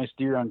plenty of nice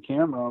deer on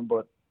camera,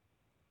 but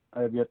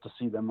I have yet to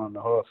see them on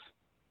the hoof.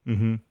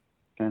 Mm-hmm.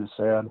 Kind of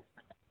sad.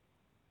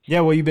 Yeah,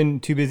 well, you've been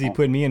too busy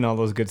putting me in all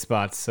those good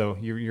spots, so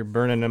you're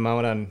burning them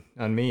out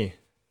on me.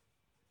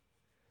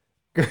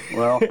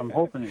 Well, I'm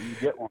hoping that you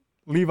get one.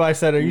 Levi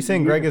said, "Are you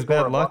saying Greg is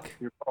bad luck?"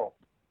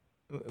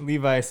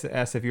 Levi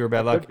asked if you were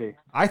bad luck.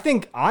 I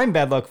think I'm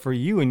bad luck for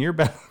you, and you're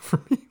bad luck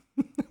for me.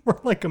 We're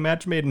like a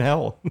match made in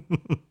hell.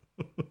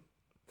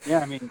 Yeah,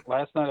 I mean,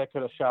 last night I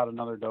could have shot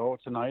another doe.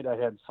 Tonight I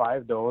had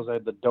 5 does. I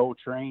had the doe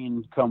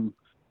train come,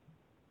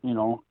 you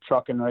know,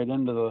 trucking right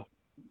into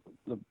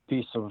the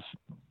piece of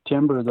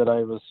timber that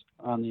I was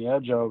on the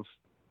edge of.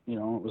 You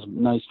know, it was a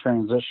nice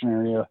transition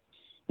area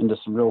into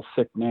some real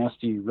thick,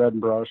 nasty red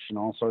brush and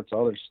all sorts of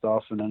other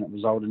stuff, and then it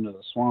was out into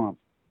the swamp.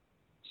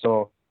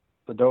 So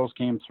the does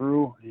came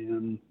through,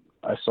 and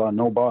I saw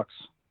no bucks.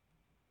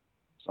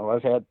 So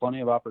I've had plenty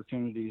of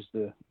opportunities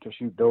to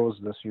shoot does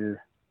this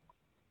year.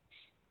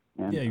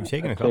 And yeah, you've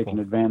taken I've a couple. taken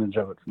advantage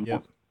of it.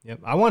 Yep.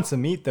 I want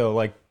some meat though.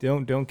 Like,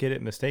 don't get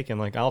it mistaken.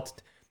 Like,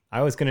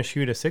 I was gonna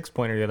shoot a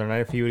 6-pointer the other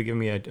night if you would have given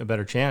me a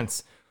better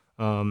chance.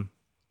 You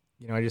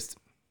know,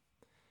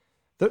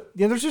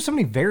 there's just so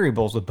many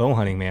variables with bow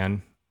hunting,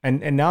 man.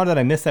 And now that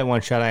I missed that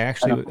one shot,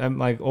 I'm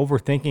like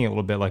overthinking it a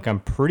little bit. Like, I'm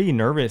pretty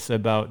nervous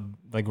about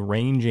like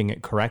ranging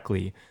it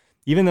correctly,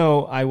 even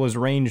though I was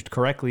ranged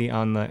correctly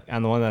on the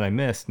one that I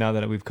missed. Now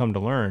that we've come to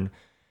learn,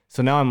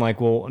 So now I'm like,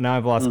 well, now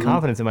I've lost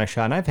confidence in my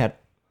shot, and I've had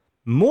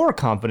more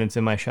confidence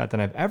in my shot than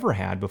I've ever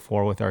had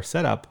before with our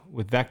setup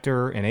with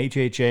Vector and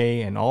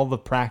HHA and all the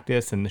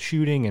practice and the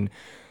shooting. And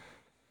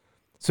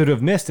so to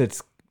have missed,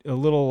 it's a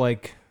little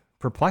like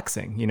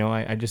perplexing. You know,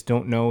 I just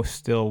don't know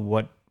still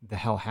what the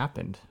hell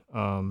happened.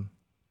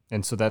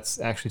 And so that's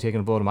actually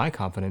taken a blow to my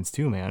confidence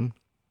too, man.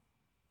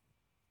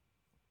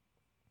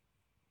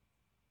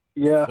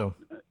 Yeah, So.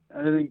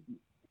 I think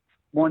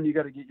one, you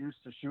got to get used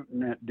to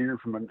shooting at deer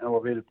from an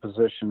elevated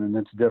position, and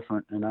it's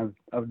different. And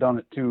I've done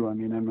it too. I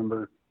mean, I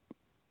remember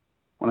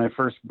when I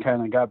first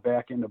kind of got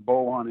back into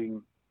bow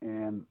hunting,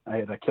 and I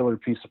had a killer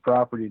piece of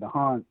property to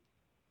hunt.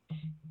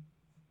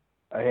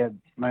 I had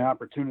my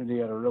opportunity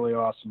at a really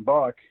awesome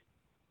buck,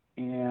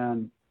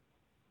 and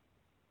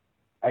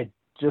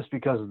just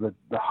because of the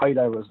height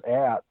I was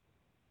at,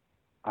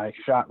 I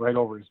shot right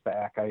over his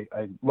back. I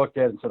looked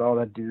at it and said, oh,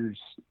 that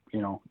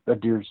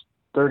deer's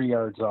 30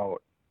 yards out.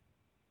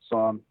 So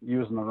I'm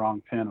using the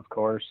wrong pin, of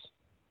course.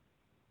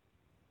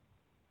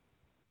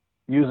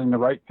 Using the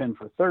right pin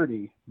for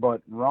 30,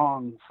 but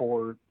wrong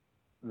for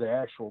the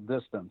actual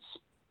distance.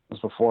 This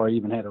was before I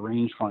even had a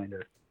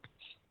rangefinder.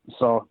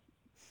 So,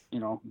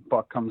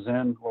 buck comes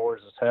in,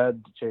 lowers his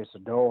head to chase a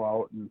doe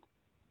out, and,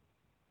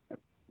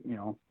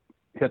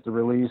 hit the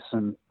release,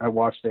 and I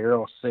watched the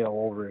arrow sail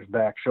over his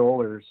back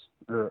shoulders,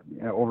 or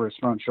over his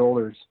front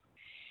shoulders,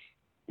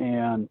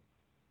 and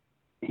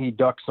he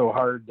ducked so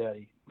hard that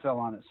he fell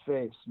on his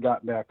face,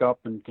 got back up,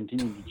 and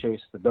continued to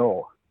chase the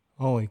doe.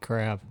 Holy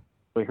crap.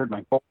 So he heard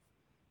my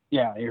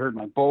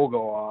bow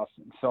go off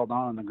and fell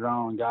down on the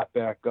ground, got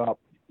back up.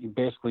 He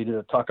basically did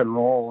a tuck and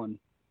roll and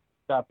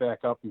got back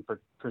up and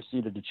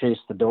proceeded to chase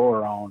the doe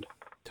around.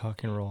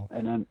 Tuck and roll.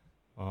 And then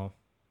wow.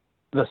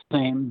 The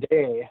same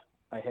day,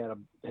 I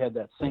had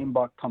that same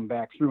buck come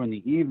back through in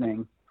the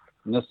evening,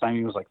 and this time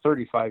he was like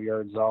 35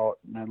 yards out.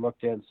 And I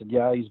looked at it and said,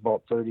 yeah, he's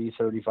about 30,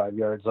 35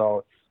 yards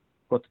out.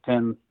 Put the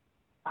pin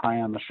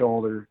high on the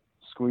shoulder,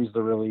 squeeze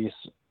the release,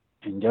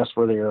 and guess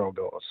where the arrow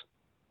goes?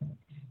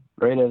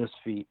 Right at his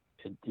feet.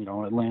 It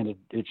landed,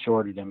 it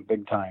shorted him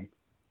big time.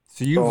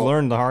 So you've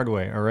learned the hard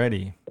way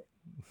already.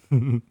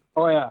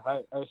 Oh yeah,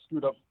 I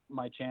screwed up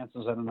my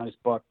chances at a nice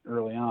buck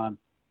early on.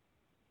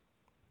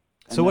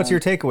 So what's your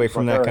takeaway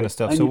from that kind of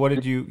stuff? So what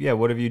have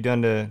you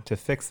done to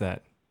fix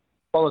that?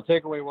 Well, the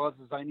takeaway was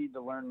I need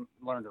to learn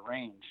to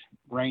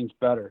range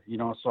better.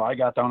 So I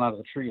got down out of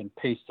the tree and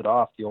pasted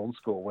off the old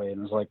school way, and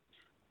it was like,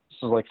 this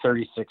is like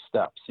 36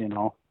 steps,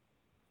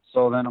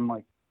 So then I'm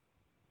like,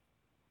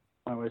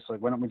 my wife's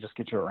like, why don't we just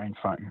get you a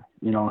rangefinder?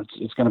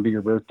 It's going to be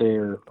your birthday,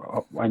 or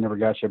I never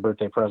got you a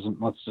birthday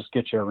present. Let's just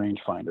get you a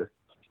rangefinder.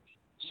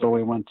 So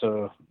we went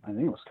to, I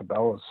think it was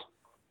Cabela's,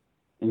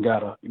 and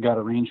got a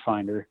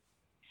rangefinder.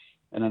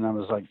 And then I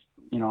was like,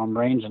 I'm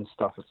ranging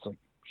stuff. It's like,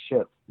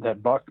 shit,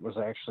 that buck was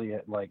actually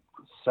at like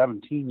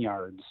 17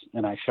 yards,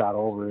 and I shot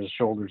over his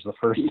shoulders the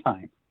first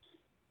time.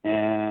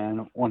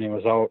 And when he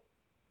was out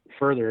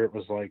further, it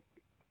was like,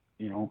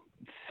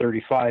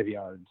 35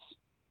 yards,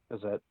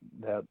 because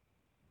that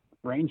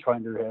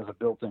rangefinder has a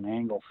built-in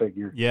angle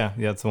figure. Yeah,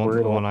 it's the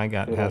one I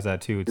got has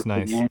that too. It's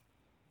nice.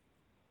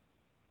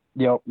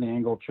 The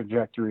angle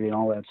trajectory and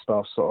all that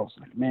stuff. So I was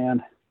like,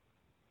 man,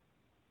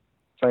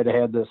 if I'd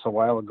had this a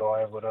while ago,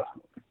 I would have,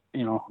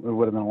 it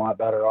would have been a lot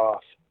better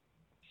off.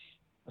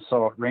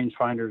 So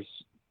rangefinders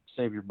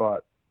save your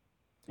butt,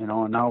 and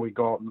now we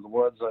go out into the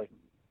woods. I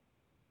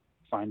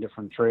find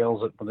different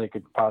trails that they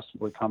could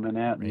possibly come in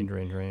at.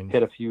 Range.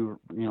 Hit a few,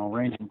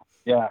 range.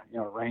 Yeah,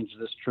 range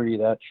this tree,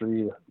 that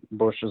tree,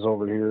 bushes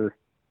over here.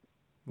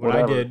 What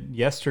I did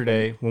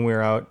yesterday when we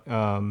were out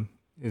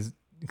is,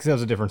 because that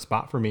was a different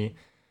spot for me,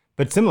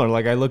 but similar.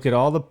 Like I looked at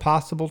all the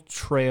possible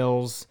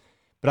trails,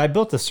 but I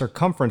built a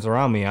circumference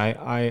around me.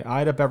 I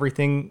eyed up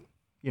everything,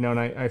 and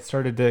I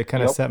started to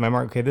kind of set my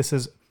mark. Okay, this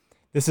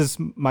is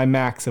my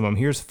maximum.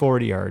 Here's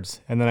 40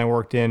 yards. And then I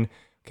worked in,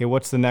 okay,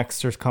 what's the next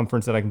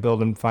circumference that I can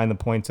build and find the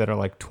points that are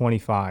like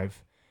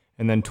 25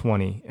 and then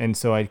 20. And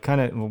so I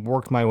kind of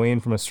worked my way in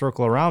from a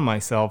circle around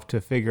myself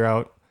to figure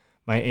out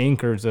my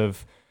anchors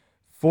of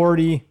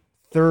 40,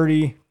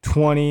 30,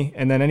 20,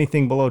 and then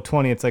anything below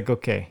 20, it's like,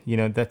 okay,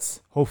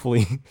 that's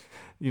hopefully,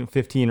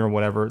 15 or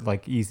whatever,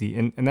 like easy.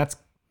 And that's,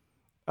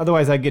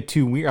 otherwise I get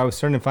too weird. I was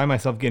starting to find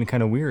myself getting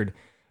kind of weird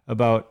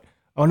about,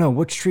 oh no,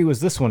 which tree was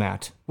this one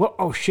at? What?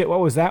 Oh shit, what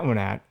was that one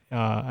at?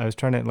 I was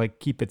trying to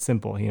keep it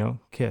simple,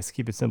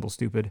 keep it simple,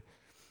 stupid.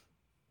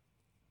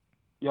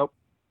 Yep.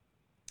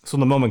 So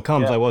when the moment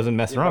comes, I wasn't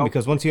messing around,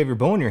 because once you have your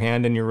bow in your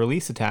hand and your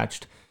release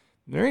attached,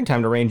 there ain't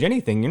time to range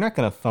anything. You're not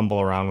going to fumble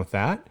around with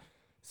that.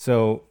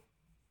 So,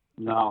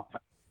 no,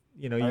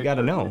 you got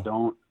to know.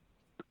 Don't.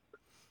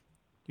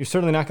 You're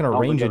certainly not going to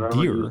range a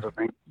deer.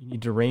 You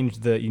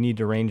need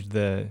to range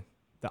the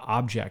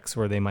objects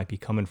where they might be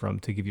coming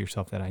from to give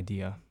yourself that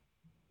idea.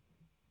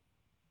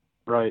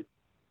 Right.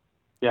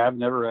 Yeah, I've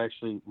never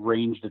actually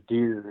ranged a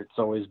deer. It's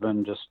always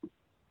been just,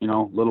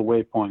 little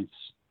waypoints.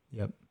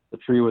 Yep. The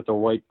tree with the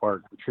white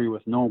bark, the tree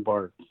with no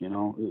bark,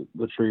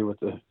 the tree with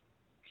the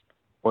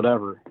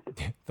whatever.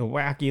 The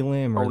wacky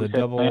limb or the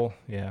double,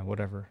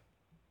 whatever.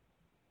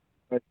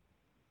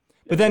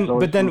 But then some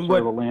what? sort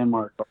of a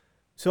landmark.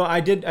 So I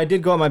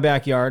did go out my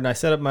backyard and I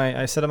set up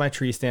my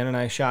tree stand and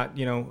I shot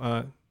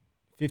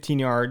 15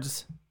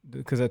 yards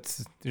because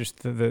that's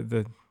just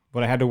the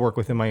what I had to work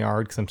with in my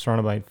yard because I'm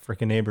surrounded by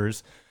freaking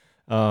neighbors.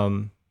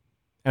 And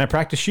I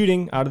practiced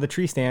shooting out of the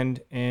tree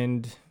stand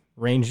and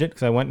ranged it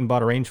because I went and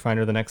bought a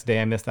rangefinder the next day.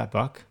 I missed that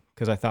buck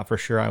because I thought for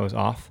sure I was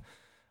off.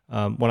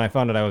 When I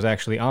found out I was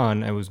actually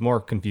on, it was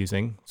more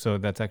confusing. So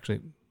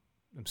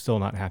I'm still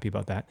not happy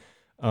about that.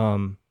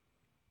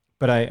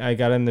 But I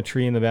got in the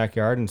tree in the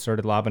backyard and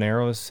started lobbing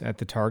arrows at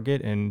the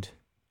target. And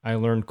I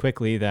learned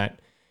quickly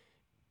that,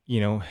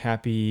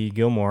 Happy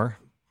Gilmore,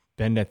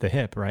 bend at the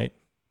hip, right?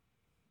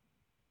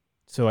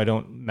 So I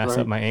don't mess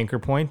up my anchor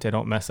point. I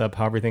don't mess up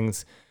how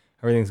everything's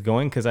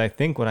going. Because I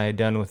think what I had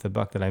done with the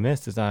buck that I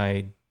missed is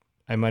I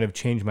might have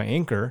changed my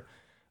anchor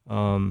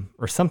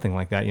or something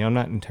like that. I'm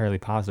not entirely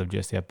positive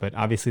just yet. But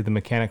obviously the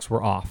mechanics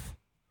were off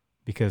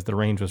because the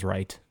range was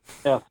right.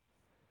 Yeah.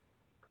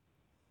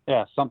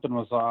 Yeah, something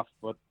was off,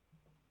 but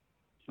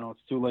it's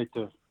too late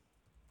to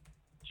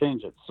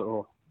change it.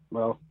 So,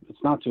 well, it's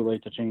not too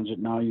late to change it.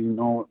 Now you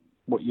know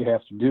what you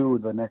have to do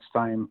the next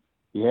time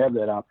you have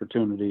that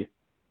opportunity.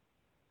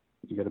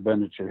 You got to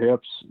bend at your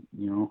hips,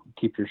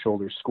 keep your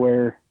shoulders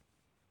square.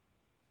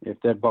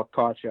 If that buck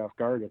caught you off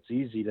guard, it's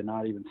easy to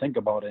not even think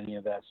about any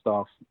of that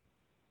stuff.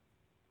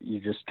 You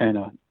just kind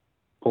of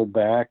pull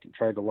back and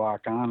try to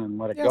lock on and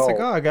let it go. It's like,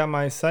 I got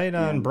my sight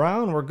on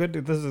brown. We're good.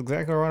 This is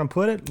exactly where I want to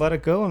put it. Let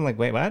it go. I'm like,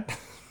 wait, what?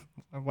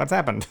 What's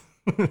happened?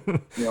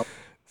 Yep.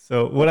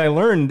 So what I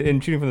learned in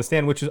shooting from the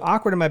stand, which is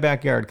awkward in my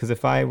backyard, because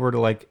if I were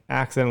to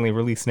accidentally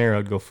release an arrow,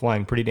 it'd go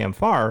flying pretty damn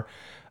far,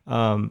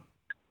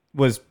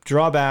 was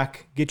draw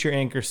back, get your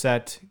anchor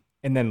set,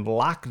 and then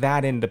lock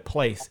that into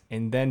place,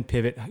 and then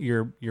pivot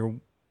your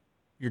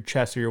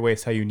chest or your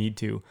waist how you need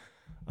to.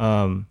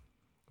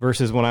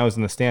 Versus when I was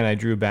in the stand, I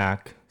drew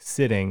back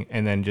sitting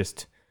and then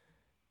just,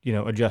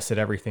 adjusted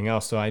everything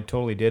else. So I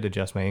totally did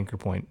adjust my anchor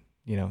point.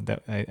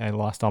 That I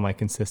lost all my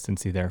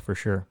consistency there for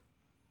sure.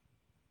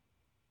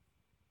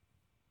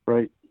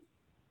 Right.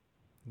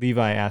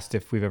 Levi asked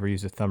if we've ever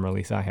used a thumb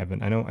release. I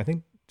haven't. I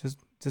think,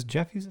 does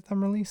Jeff use a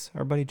thumb release?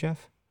 Our buddy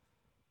Jeff?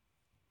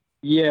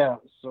 Yeah.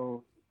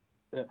 So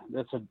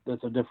that's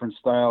a different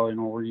style.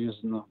 We're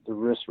using the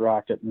wrist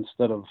rocket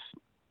instead of,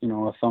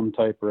 a thumb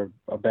type or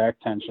a back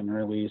tension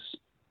release.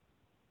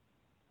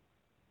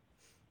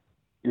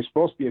 You're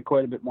supposed to be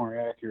quite a bit more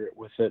accurate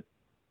with it.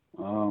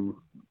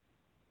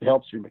 It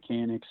helps your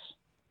mechanics.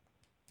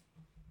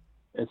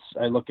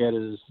 I look at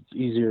it as it's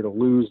easier to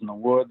lose in the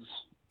woods,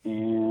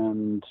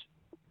 and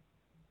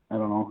I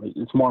don't know,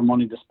 it's more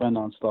money to spend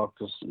on stuff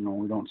because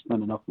we don't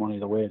spend enough money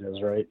the way it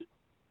is, right?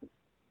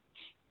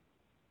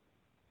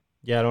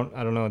 Yeah,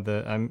 I don't know.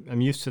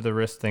 I'm used to the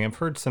wrist thing. I've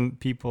heard some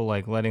people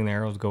letting the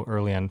arrows go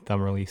early on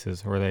thumb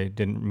releases where they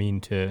didn't mean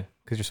to,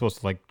 because you're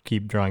supposed to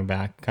keep drawing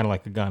back, kind of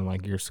like a gun,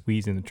 like you're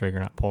squeezing the trigger,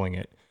 not pulling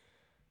it.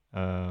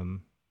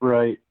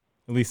 Right.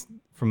 At least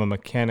from a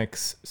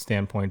mechanics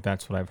standpoint,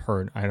 that's what I've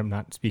heard. I'm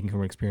not speaking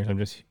from experience. I'm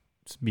just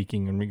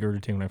speaking and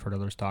regurgitating what I've heard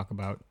others talk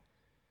about.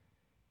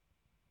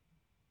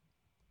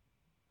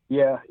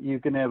 Yeah, you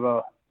can have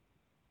a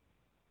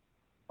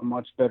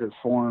much better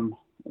form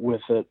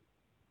with it.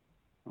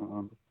 I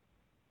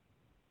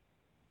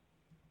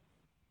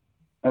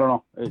don't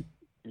know.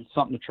 It's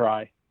something to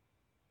try.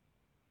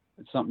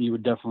 It's something you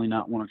would definitely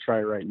not want to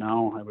try right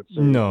now. I would say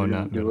no,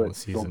 not middle of the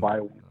season. Go buy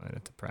one. I'd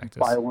have to practice.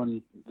 Buy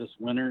one this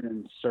winter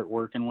and start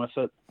working with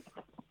it.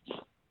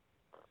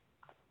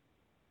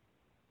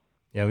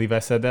 Yeah, Levi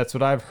said that's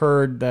what I've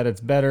heard, that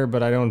it's better,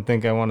 but I don't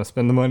think I want to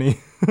spend the money.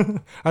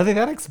 Are they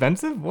that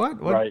expensive?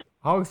 What? Right.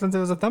 How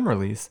expensive is a thumb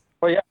release?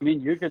 Well, yeah, I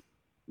mean,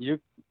 you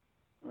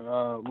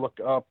look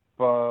up.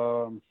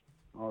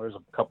 There's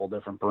a couple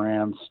different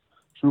brands.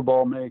 True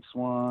Ball makes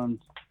one.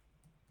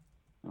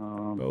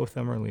 Both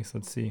thumb release.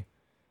 Let's see.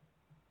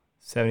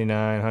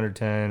 79,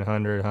 110,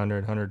 100, 100,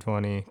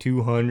 120,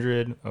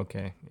 200.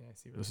 Okay, yeah, I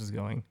see where this is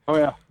going. Oh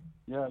yeah,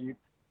 yeah.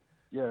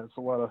 It's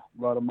a lot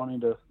of money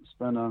to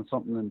spend on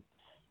something that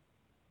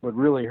would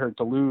really hurt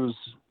to lose.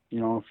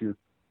 If you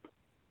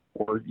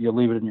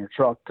leave it in your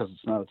truck because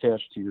it's not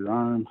attached to your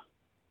arm.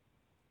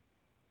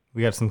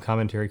 We got some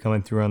commentary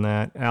coming through on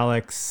that.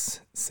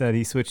 Alex said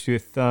he switched to a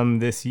thumb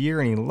this year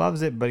and he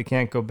loves it, but he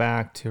can't go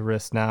back to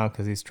wrist now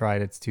because he's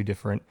tried. It's too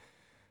different.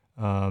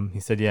 He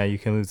said, yeah, you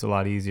can lose a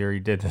lot easier.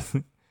 He did.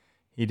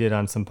 He did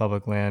on some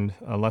public land.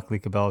 Luckily,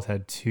 Cabela's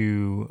had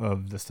two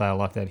of the style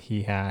left that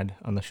he had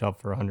on the shelf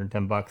for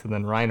 $110. And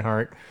then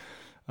Reinhardt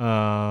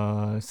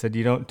said,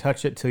 you don't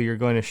touch it till you're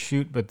going to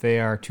shoot, but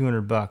they are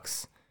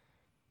 $200.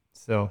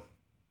 So,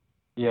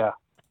 yeah.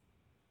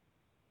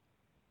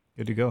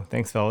 Good to go.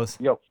 Thanks, fellas.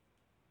 Yep.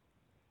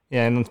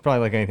 Yeah, and it's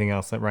probably like anything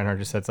else that Reinhardt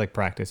just said. It's like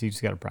practice. You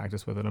just got to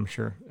practice with it, I'm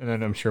sure. And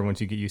then I'm sure once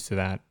you get used to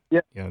that,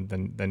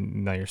 then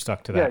now you're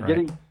stuck to that,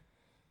 right?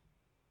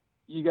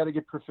 You got to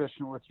get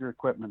proficient with your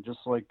equipment, just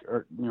like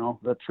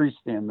the tree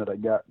stand that I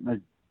got.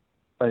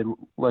 I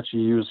let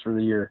you use for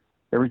the year.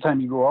 Every time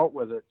you go out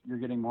with it, you're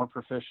getting more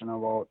proficient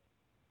about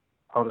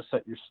how to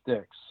set your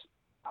sticks,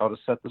 how to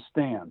set the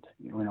stand,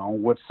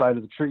 what side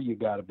of the tree you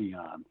got to be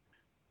on,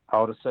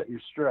 how to set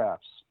your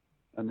straps,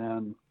 and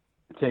then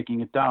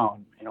taking it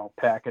down,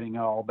 packeting it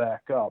all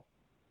back up,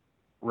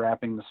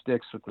 wrapping the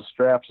sticks with the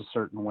straps a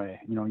certain way.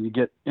 You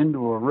get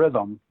into a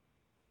rhythm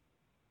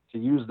to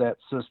use that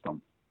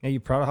system. Are you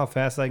proud of how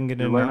fast I can get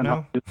in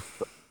now?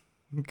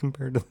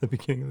 Compared to the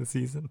beginning of the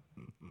season.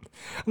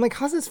 I'm like,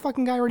 how's this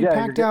fucking guy already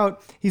packed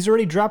out? He's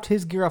already dropped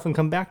his gear off and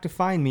come back to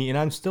find me, and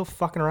I'm still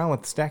fucking around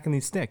with stacking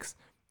these sticks.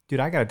 Dude,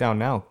 I got it down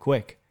now,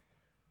 quick.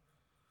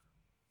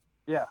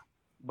 Yeah,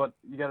 but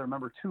you got to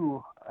remember,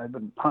 too, I've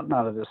been hunting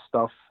out of this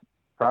stuff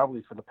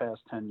probably for the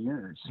past 10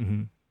 years.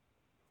 Mm-hmm.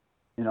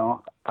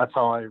 That's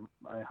how I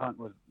hunt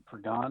for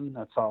gun.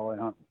 That's how I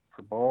hunt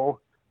for bow.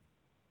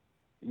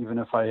 Even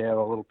if I have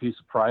a little piece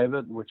of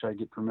private, which I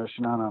get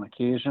permission on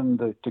occasion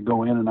to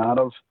go in and out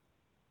of,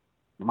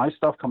 my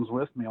stuff comes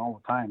with me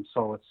all the time.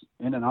 So it's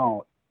in and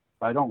out.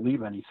 I don't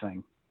leave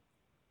anything.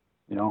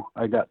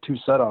 I got 2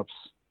 setups,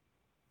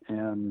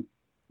 and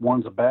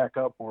one's a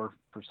backup or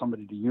for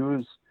somebody to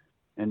use,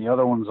 and the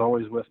other one's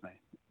always with me.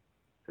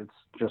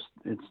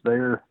 It's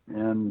there,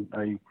 and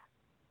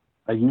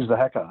I use the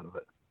heck out of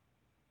it.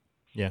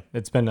 Yeah,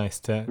 it's been nice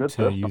to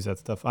use that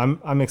stuff.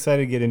 I'm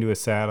excited to get into a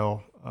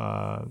saddle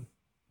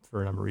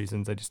for a number of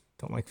reasons. I just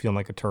don't like feeling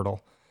like a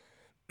turtle.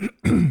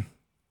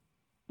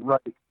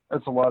 Right.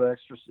 That's a lot of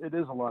extra. It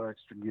is a lot of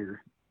extra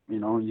gear.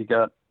 You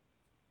got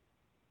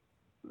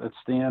that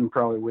stand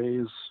probably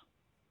weighs,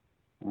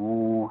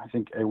 I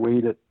think I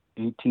weighed it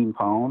 18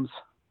 pounds.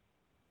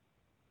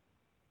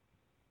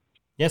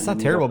 Yeah, it's not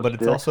terrible, but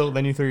it's also,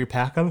 then you throw your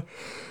pack on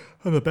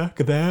the back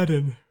of that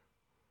and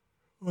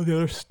all the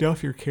other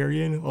stuff you're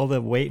carrying, all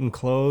the weight and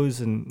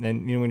clothes, and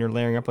when you're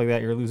layering up like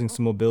that, you're losing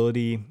some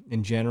mobility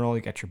in general.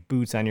 You got your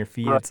boots on your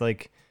feet. Right. It's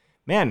like,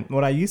 man,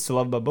 what I used to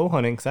love about bow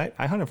hunting, because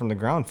I hunted from the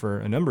ground for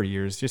a number of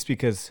years, just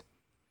because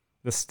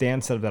the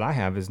stand setup that I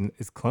have is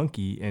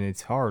clunky and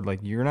it's hard. Like,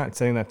 you're not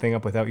setting that thing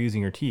up without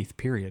using your teeth,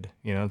 period.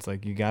 It's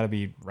like you got to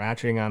be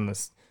ratcheting on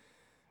this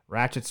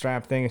ratchet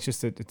strap thing. It's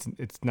just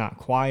it's not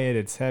quiet,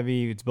 it's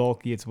heavy, it's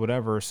bulky, it's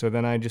whatever. So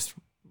then I just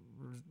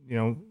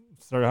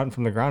started hunting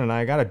from the ground, and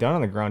I got it done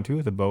on the ground too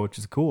with a bow, which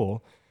is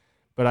cool.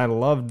 But I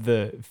loved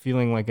the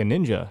feeling like a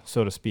ninja,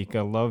 so to speak.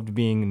 I loved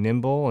being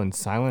nimble and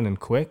silent and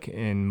quick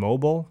and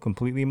mobile,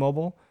 completely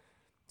mobile.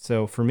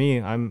 So for me,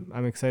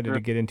 I'm excited to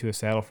get into a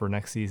saddle for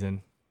next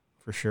season,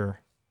 for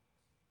sure.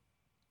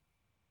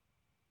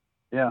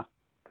 Yeah,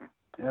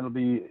 it'd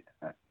be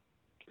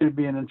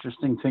an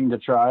interesting thing to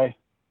try.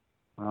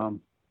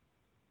 I'm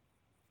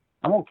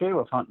okay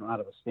with hunting out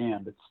of a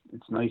stand.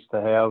 It's nice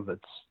to have.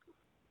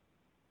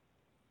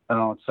 I don't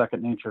know, it's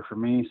second nature for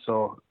me.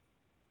 So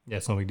yeah,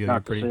 it's no big deal.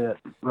 You're pretty.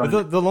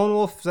 But the lone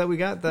wolf that we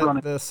got,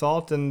 the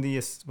assault and the,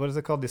 what is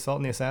it called? The assault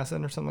and the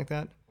assassin or something like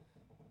that.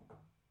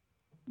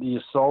 The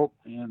assault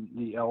and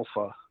the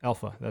alpha.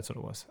 Alpha, that's what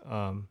it was.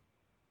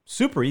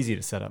 Super easy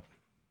to set up,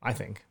 I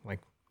think.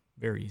 Like,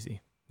 very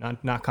easy.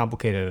 Not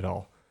complicated at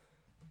all.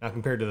 Not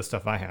compared to the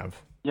stuff I have.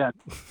 Yeah.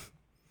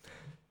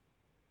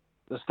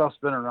 The stuff's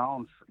been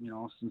around,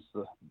 since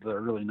the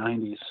early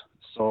 90s.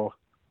 So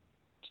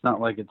it's not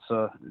like it's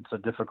a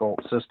difficult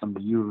system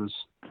to use.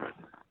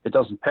 It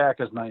doesn't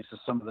pack as nice as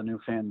some of the new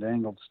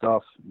fandangled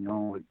stuff,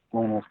 like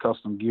Lone Wolf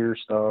custom gear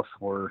stuff,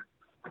 or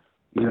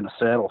even a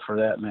saddle for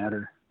that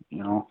matter.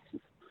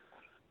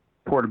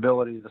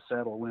 Portability, the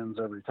saddle wins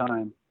every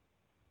time.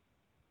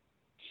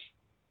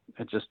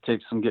 It just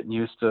takes some getting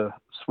used to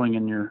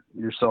swinging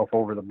yourself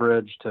over the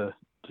bridge to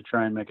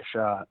try and make a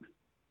shot.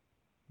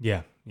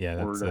 Yeah,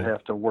 that's or to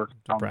have to work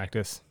to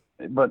practice.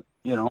 But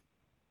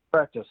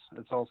practice.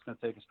 It's all it's going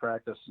to take is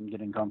practice and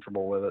getting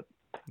comfortable with it.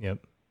 Yep.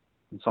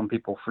 And some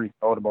people freak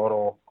out about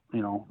all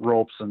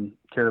ropes and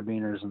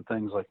carabiners and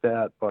things like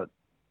that, but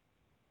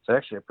it's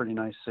actually a pretty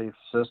nice, safe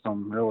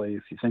system, really.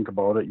 If you think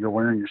about it, you're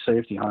wearing your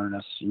safety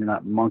harness. You're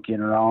not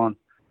monkeying around.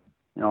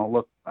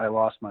 Look, I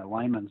lost my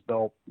lineman's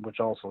belt, which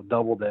also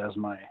doubled as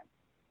my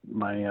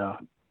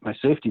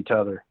safety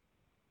tether.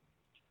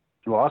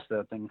 Lost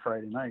that thing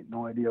Friday night.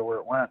 No idea where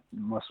it went,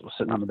 unless it was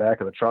sitting on the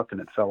back of the truck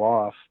and it fell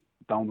off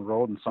down the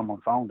road and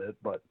someone found it.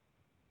 But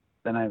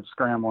then I was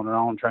scrambling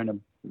around trying to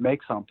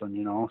make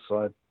something,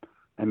 so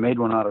I made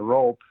one out of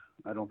rope.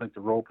 I don't think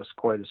the rope is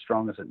quite as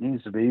strong as it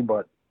needs to be,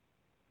 but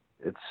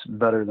it's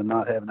better than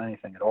not having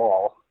anything at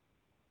all.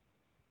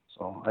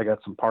 So I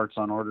got some parts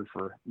on order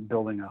for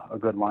building a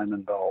good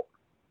lineman belt.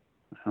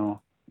 Got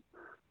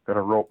a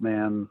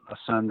Ropeman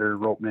Ascender,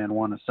 Ropeman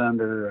 1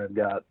 Ascender. I've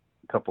got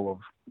a couple of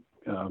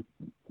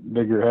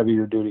bigger,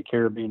 heavier duty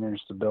carabiners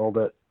to build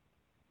it.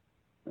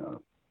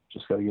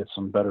 Just got to get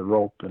some better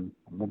rope and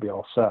we'll be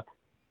all set.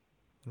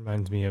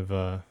 Reminds me of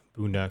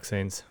Boondock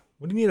Saints.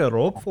 What do you need a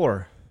rope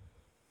for?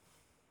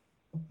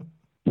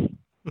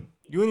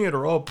 You need a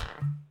rope.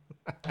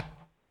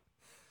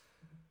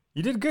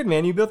 You did good,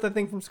 man. You built that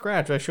thing from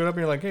scratch. I showed up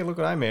and you're like, hey, look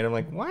what I made. I'm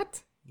like,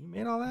 what? You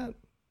made all that?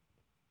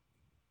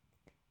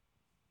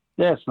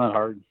 Yeah, it's not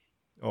hard.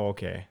 Oh,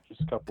 okay.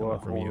 Just a couple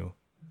of from you.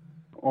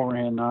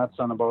 Overhand knots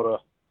on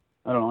about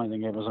I don't know, I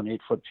think it was an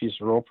 8-foot piece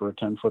of rope or a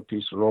 10-foot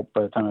piece of rope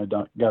by the time I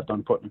got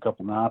done putting a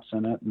couple knots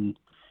in it and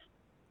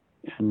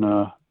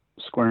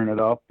squaring it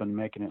up and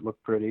making it look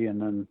pretty.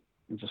 And then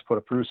just put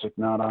a Prusik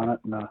knot on it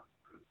and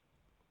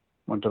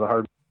went to the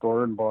hardware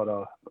store and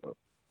bought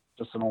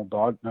just an old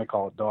dog, I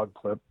call it dog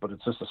clip, but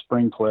it's just a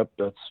spring clip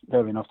that's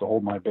heavy enough to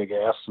hold my big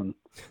ass, and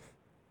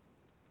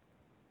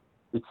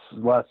it's a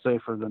lot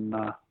safer than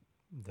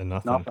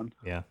nothing.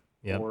 Yeah.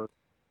 Yeah.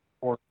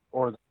 Or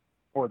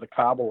the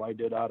cobble I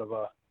did out of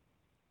a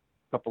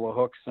couple of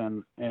hooks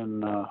and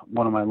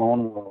one of my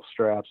lone wolf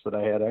straps that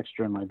I had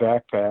extra in my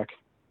backpack.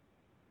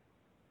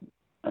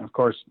 And of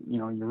course,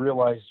 you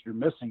realize you're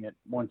missing it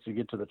once you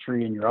get to the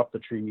tree and you're up the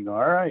tree and you go,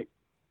 all right,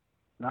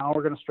 now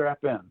we're going to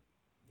strap in.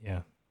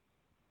 Yeah.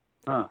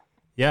 Huh.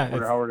 Yeah. I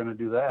wonder how we're going to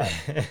do that.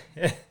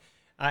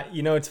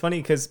 It's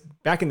funny because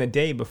back in the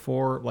day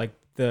before like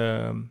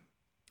the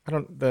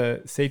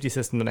safety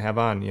system that I have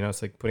on,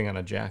 it's like putting on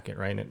a jacket,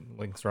 right? And it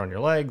links around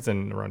your legs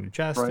and around your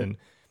chest, right. And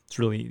it's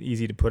really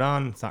easy to put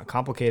on. It's not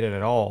complicated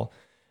at all.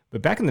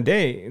 But back in the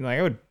day, like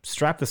I would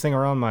strap this thing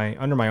around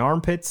under my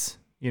armpits,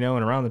 and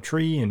around the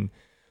tree, and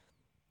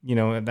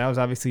that was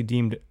obviously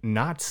deemed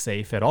not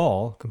safe at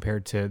all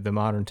compared to the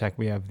modern tech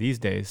we have these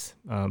days.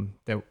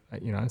 That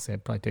honestly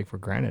I'd probably take for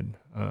granted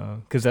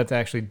because that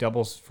actually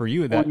doubles for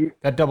you.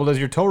 That doubled as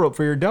your tow rope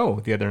for your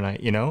doe the other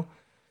night.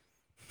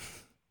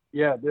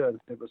 Yeah, it did.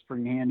 It was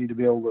pretty handy to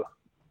be able to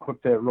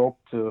hook that rope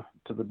to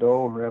the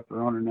doe, wrap it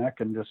around her neck,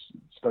 and just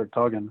start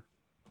tugging.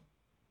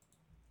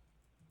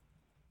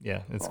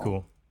 Yeah, it's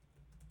cool.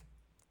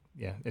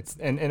 Yeah, it's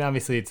and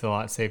obviously it's a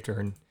lot safer,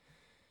 and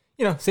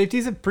safety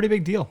is a pretty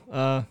big deal.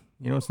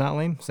 It's not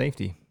lame.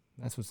 Safety,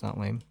 that's what's not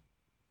lame.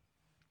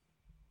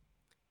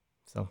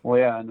 So. Well,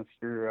 yeah, and if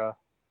you're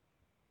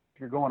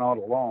going out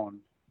alone,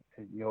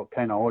 you'll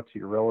kind of owe it to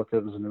your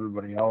relatives and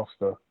everybody else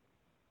to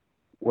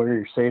wear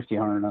your safety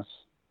harness.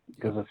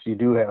 Because if you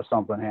do have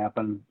something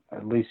happen,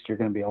 at least you're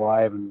going to be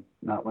alive and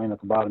not laying at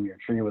the bottom of your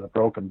tree with a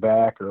broken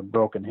back or a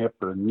broken hip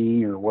or a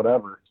knee or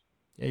whatever.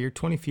 Yeah, you're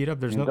 20 feet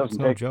up. It's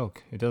no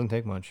joke. It doesn't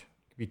take much.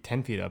 You could be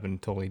 10 feet up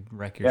and totally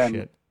wreck your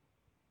shit.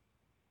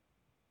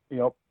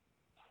 Yep.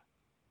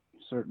 You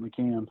certainly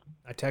can.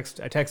 I text,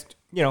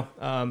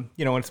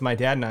 when it's my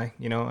dad and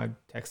I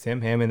text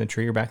him in the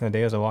tree, or back in the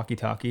day as a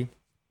walkie-talkie.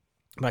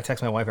 But I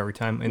text my wife every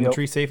time, in the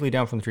tree safely,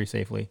 down from the tree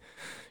safely.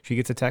 She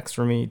gets a text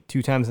from me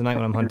 2 times a night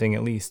when I'm hunting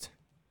at least.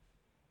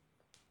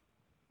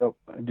 Yep,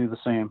 I do the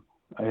same.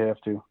 I have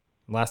to.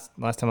 Last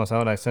time I was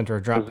out, I sent her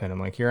a drop pin. I'm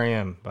like, here I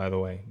am, by the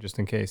way, just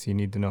in case you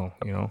need to know,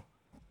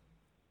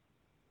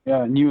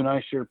 Yeah, and you and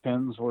I share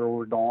pins where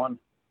we're going,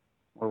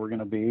 where we're going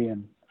to be,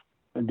 and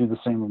I do the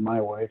same with my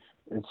wife.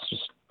 It's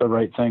just the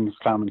right thing. It's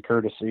common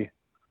courtesy.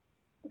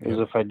 Because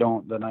if I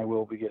don't, then I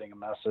will be getting a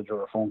message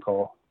or a phone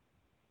call.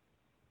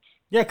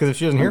 Yeah, because if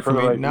she doesn't hear from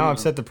me, now I've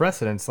set the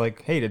precedence.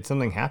 Like, hey, did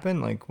something happen?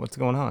 Like, what's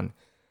going on?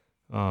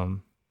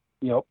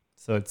 Yep.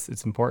 So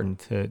it's important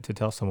to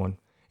tell someone.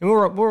 And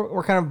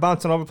we're kind of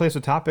bouncing all over the place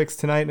with topics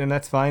tonight, and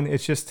that's fine.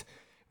 It's just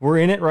we're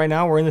in it right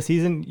now. We're in the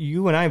season.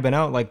 You and I have been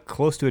out like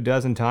close to a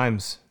dozen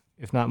times,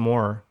 if not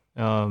more.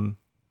 We've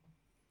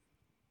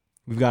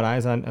got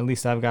eyes on. At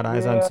least I've got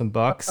eyes on some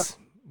bucks.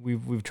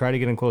 We've tried to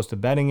get in close to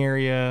bedding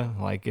area.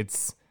 Like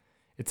it's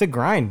a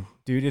grind,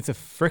 dude. It's a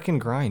freaking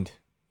grind.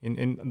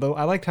 And though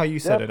I liked how you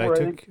said it, I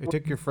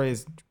took your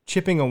phrase,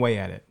 chipping away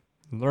at it,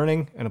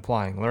 learning and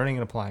applying.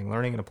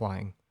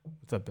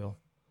 What's up, Bill?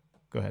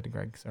 Go ahead,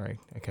 Greg. Sorry,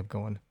 I kept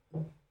going.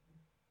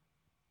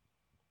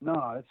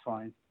 No, it's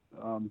fine.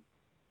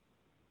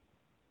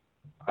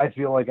 I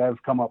feel like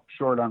I've come up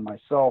short on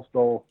myself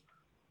though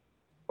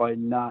by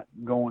not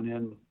going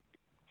in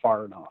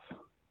far enough.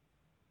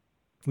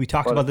 We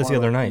talked about this the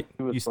other night.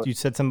 You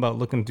said something about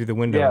looking through the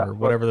window or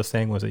whatever the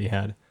saying was that you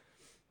had.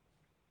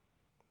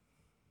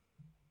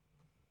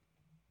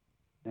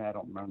 Yeah, I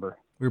don't remember.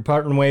 We were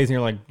parting ways, and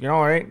you're like,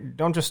 right,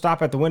 don't just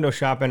stop at the window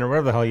shopping or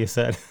whatever the hell you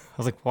said. I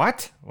was like,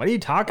 what? What are you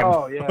talking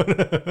about? Oh,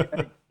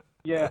 yeah.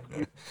 Yeah,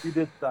 you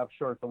did stop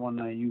short the one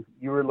night. You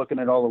were looking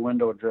at all the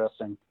window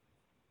dressing.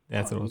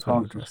 That's what it was.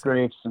 Found some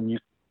scrapes, and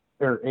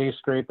a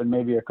scrape and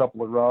maybe a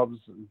couple of rubs,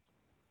 and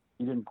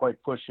you didn't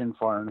quite push in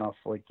far enough.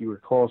 Like you were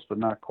close, but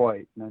not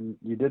quite. And then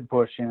you did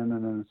push in,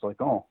 and then it's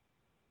like, oh.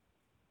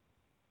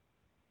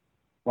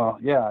 Well,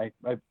 yeah,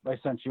 I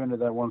sent you into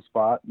that one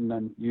spot, and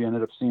then you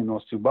ended up seeing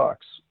those 2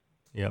 bucks.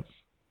 Yep.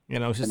 It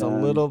was just a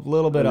little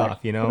bit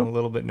off, a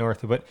little bit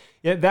north. But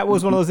yeah, that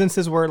was one of those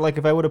instances where, like,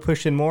 if I would have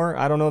pushed in more,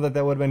 I don't know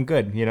that would have been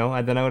good. Then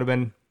I would have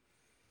been.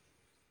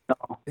 No,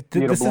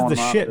 this is the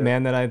shit,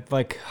 man. That I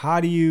like. How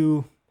do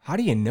you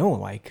know?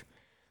 Like,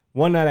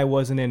 one night I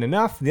wasn't in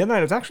enough. The other night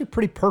it was actually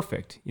pretty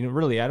perfect.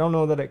 Really, I don't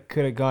know that it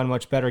could have gone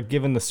much better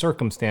given the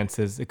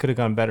circumstances. It could have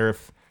gone better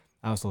if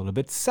I was a little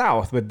bit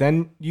south, but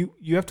then you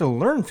have to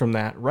learn from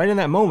that right in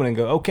that moment and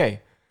go, okay.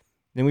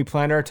 Then we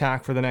planned our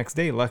attack for the next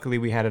day. Luckily,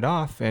 we had it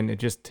off, and it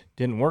just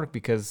didn't work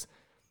because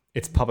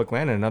it's public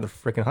land and another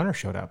freaking hunter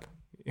showed up.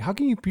 How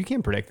can you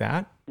can't predict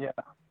that? Yeah.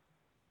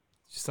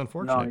 It's just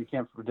unfortunate. No, you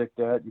can't predict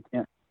that.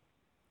 You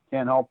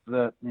can't help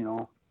that,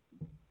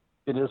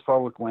 it is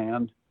public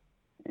land,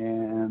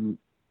 and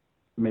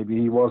maybe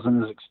he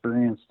wasn't as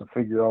experienced to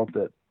figure out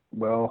that,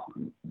 well,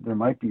 there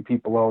might be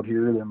people out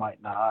here, there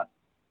might not.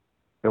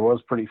 It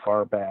was pretty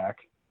far back.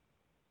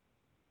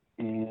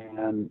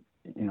 And,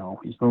 you know,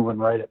 he's moving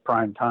right at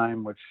prime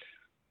time, which,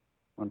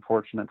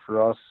 unfortunate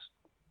for us,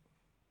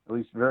 at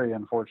least very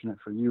unfortunate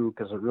for you,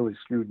 because it really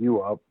screwed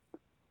you up.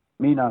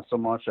 Me, not so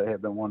much. I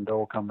had the one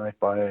doe come right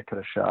by I could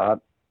have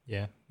shot.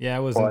 Yeah. Yeah, I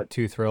wasn't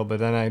too thrilled, but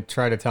then I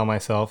try to tell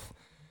myself,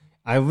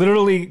 I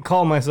literally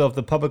call myself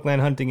the public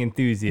land hunting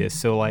enthusiast.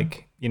 So,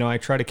 like, you know, I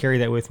try to carry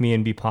that with me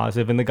and be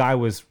positive. And the guy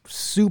was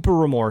super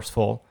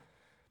remorseful,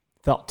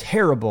 felt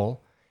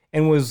terrible,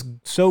 and was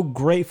so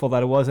grateful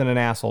that I wasn't an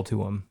asshole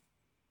to him.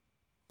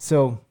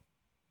 So,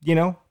 you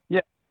know,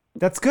 yeah,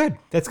 that's good.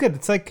 That's good.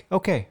 It's like,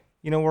 okay,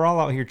 you know, we're all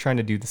out here trying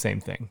to do the same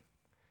thing.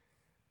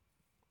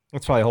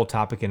 That's probably a whole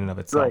topic in and of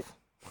itself.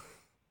 Right.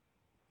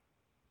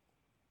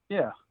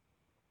 Yeah.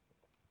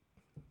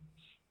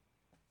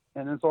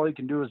 And that's all you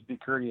can do is be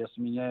courteous.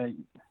 I mean, yeah,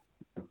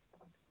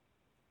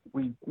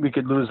 we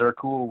could lose our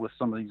cool with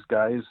some of these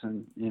guys,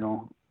 and, you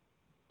know,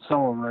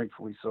 some of them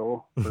rightfully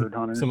so, bird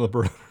hunters. Some of the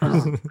bird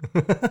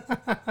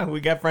hunters. We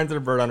got friends that are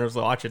bird hunters,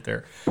 so watch it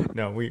there.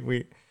 No,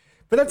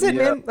 but that's it,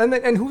 man.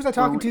 And who was I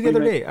talking to the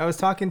other day? I was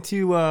talking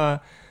to, I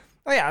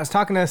was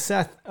talking to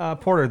Seth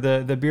Porter,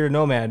 the bearded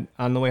nomad,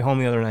 on the way home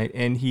the other night,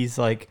 and he's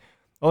like,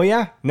 "Oh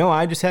yeah, no,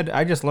 I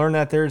just learned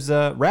that there's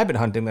rabbit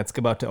hunting that's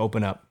about to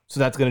open up, so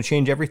that's going to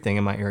change everything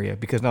in my area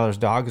because now there's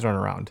dogs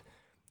running around,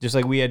 just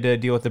like we had to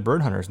deal with the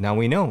bird hunters. Now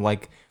we know,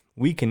 like,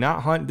 we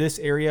cannot hunt this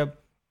area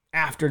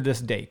after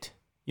this date."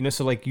 You know,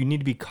 so like you need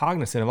to be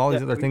cognizant of all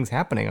these other things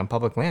happening on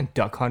public land: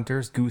 duck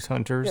hunters, goose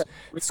hunters,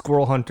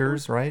 squirrel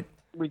hunters, right?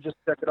 We just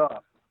check it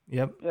off.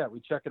 Yep. Yeah,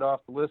 we check it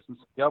off the list and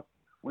say, yep,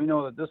 we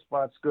know that this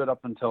spot's good up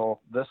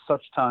until this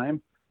such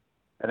time,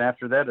 and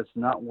after that, it's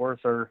not worth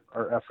our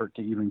effort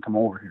to even come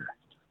over here.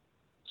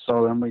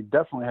 So then we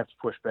definitely have to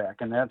push back,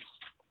 and that's,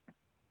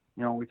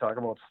 you know, we talk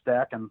about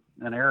stacking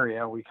an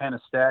area. We kind of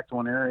stacked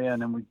one area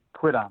and then we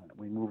quit on it.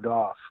 We moved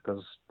off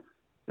because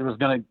it was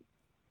going to.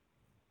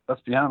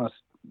 Let's be honest.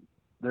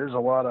 There's a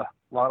lot of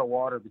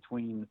water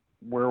between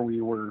where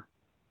we were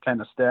kind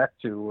of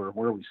stacked to, or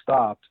where we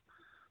stopped,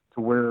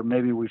 to where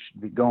maybe we should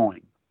be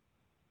going.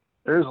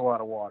 There's a lot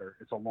of water.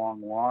 It's a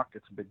long walk.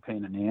 It's a big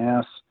pain in the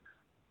ass.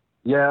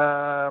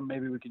 Yeah,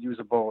 maybe we could use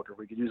a boat or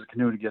we could use a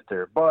canoe to get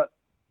there, but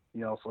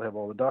you also have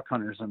all the duck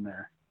hunters in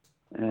there,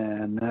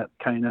 and that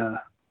kind of,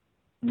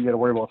 you got to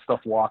worry about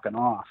stuff walking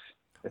off.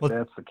 If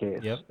that's the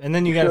case. Yep. And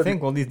then you got to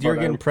think, well, these deer are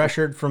getting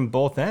pressured from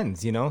both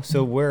ends, you know?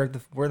 So where the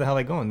hell are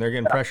they going? They're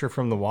getting pressure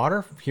from the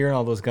water, hearing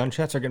all those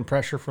gunshots. They're getting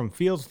pressure from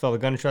fields with all the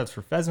gunshots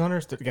for pheasant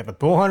hunters. They got the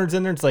bow hunters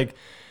in there. It's like,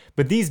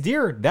 but these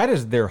deer, that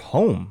is their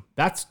home.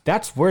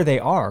 That's where they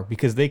are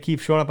because they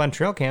keep showing up on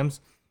trail cams.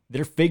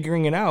 They're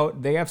figuring it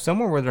out. They have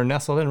somewhere where they're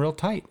nestled in real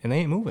tight and they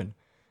ain't moving.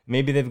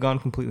 Maybe they've gone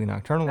completely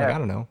nocturnal. Like, I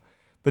don't know.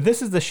 But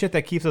this is the shit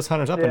that keeps us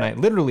hunters up at night.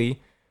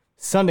 Literally,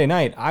 Sunday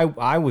night,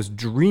 I was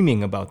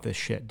dreaming about this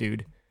shit,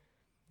 dude.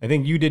 I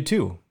think you did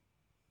too.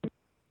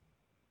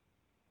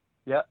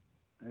 Yeah.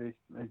 I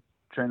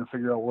trying to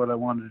figure out what I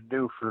wanted to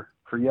do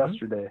for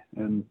yesterday.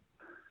 And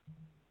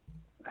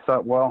I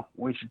thought, well,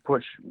 we should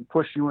push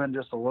you in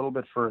just a little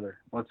bit further.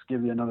 Let's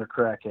give you another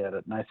crack at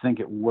it. And I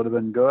think it would have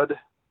been good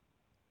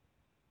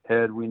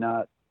had we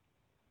not,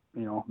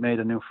 you know, made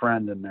a new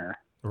friend in there.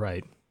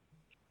 Right.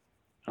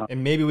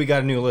 And maybe we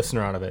got a new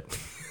listener out of it.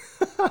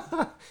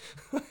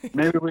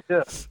 Maybe we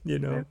did. You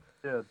know. Maybe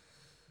we did.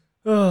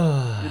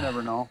 You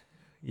never know.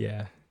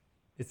 Yeah,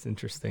 it's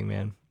interesting,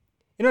 man.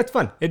 You know, it's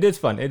fun. It is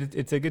fun.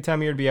 It's a good time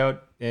of year to be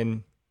out,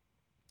 and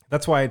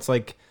that's why it's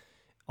like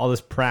all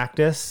this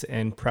practice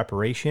and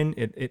preparation.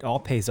 It all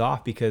pays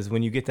off because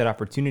when you get that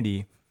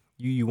opportunity,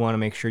 you want to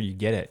make sure you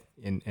get it.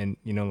 And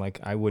you know, like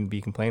I wouldn't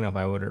be complaining if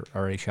I would have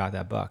already shot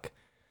that buck,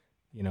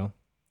 you know.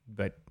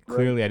 But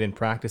clearly, I didn't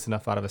practice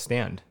enough out of a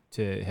stand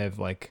to have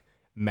like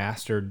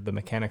mastered the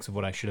mechanics of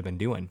what I should have been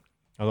doing.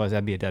 Otherwise,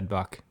 that'd be a dead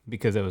buck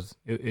because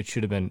it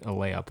should have been a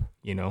layup,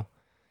 you know.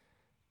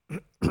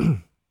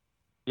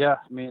 Yeah,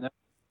 I mean, it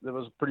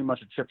was pretty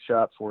much a chip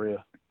shot for you,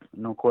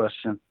 no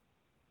question.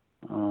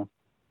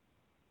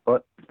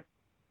 But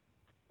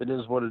it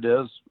is what it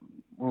is.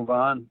 Move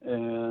on,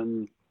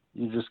 and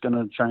you're just going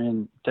to try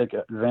and take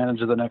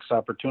advantage of the next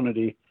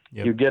opportunity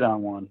you get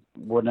on one,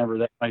 whatever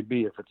that might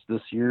be. If it's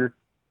this year,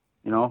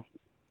 you know,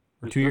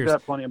 or 2 years. We've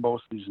got plenty of bow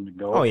season to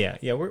go. Oh yeah,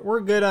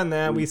 we're good on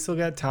that. We still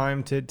got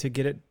time to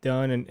get it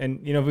done,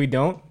 and you know if we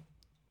don't.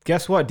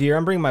 Guess what, dear?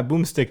 I'm bringing my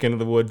boomstick into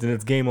the woods, and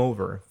it's game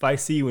over. If I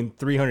see you in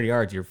 300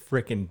 yards, you're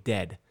freaking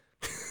dead.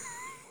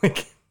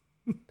 Like,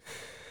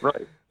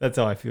 right. That's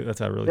how I feel. That's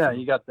how I really feel. Yeah,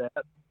 you got that.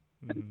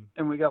 Mm-hmm.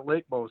 And we got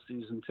lake bow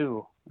season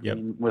too. Yep. I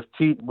mean, with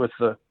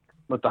the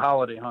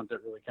holiday hunt, that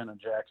really kind of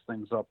jacks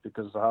things up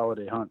because the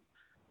holiday hunt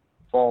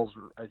falls,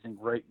 I think,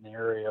 right in the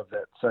area of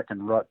that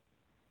second rut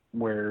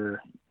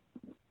where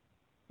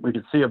we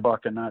could see a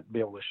buck and not be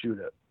able to shoot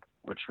it,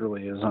 which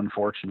really is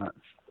unfortunate.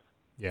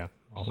 Yeah.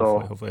 Well,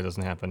 hopefully it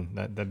doesn't happen.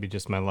 That'd be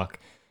just my luck.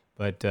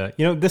 But,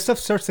 this stuff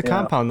starts to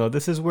compound, though.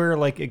 This is where,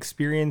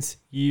 experience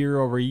year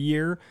over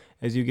year,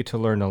 as you get to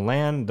learn the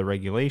land, the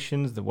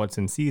regulations, what's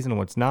in season,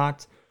 what's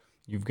not.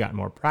 You've got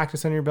more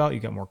practice on your belt.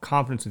 You've got more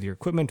confidence with your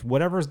equipment.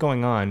 Whatever's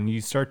going on, you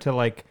start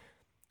to,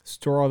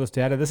 store all this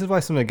data. This is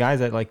why some of the guys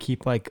that,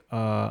 keep,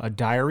 a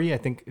diary, I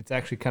think it's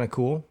actually kind of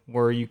cool,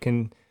 where you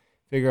can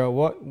figure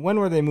out when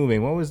were they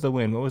moving? What was the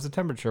wind? What was the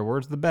temperature?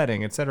 Where's the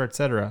bedding? Et cetera, et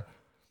cetera.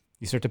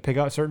 You start to pick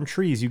out certain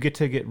trees. You get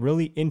to get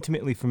really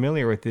intimately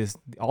familiar with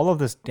all of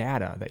this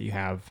data that you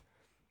have,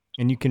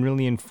 and you can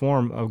really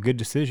inform a good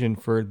decision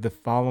for the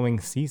following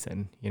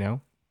season,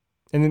 And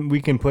then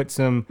we can put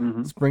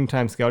some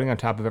springtime scouting on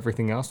top of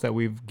everything else that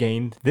we've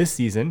gained this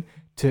season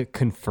to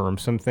confirm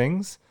some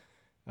things.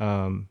 We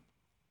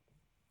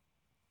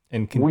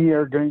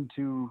are going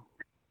to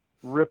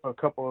rip a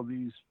couple of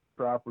these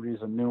properties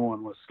a new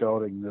one with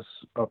scouting this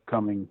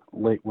upcoming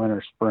late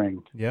winter,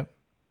 spring. Yep.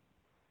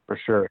 For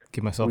sure.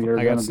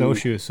 I got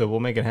snowshoes, so we'll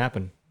make it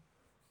happen.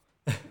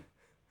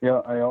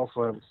 Yeah, I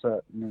also have a set,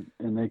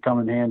 and they come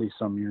in handy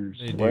some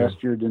years. They do.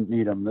 Last year didn't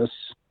need them. This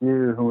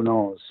year, who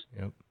knows?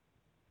 Yep.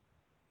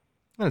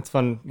 And it's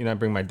fun, I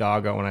bring my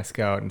dog out when I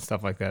scout and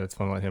stuff like that. It's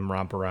fun to let him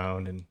romp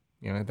around, and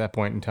at that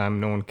point in time,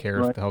 no one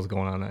cares what the hell's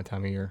going on that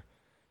time of year.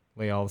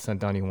 Lay all the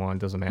scent down you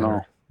want, doesn't matter.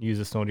 No. Use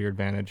the snow to your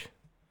advantage.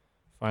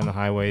 Find the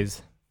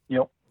highways.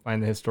 Yep.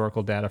 Find the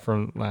historical data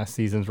from last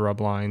season's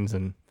rub lines,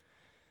 and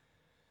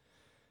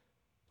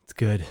it's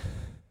good.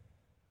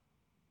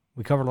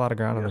 We covered a lot of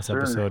ground on this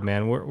episode,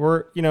 man.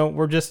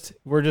 We're just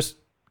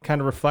kind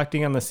of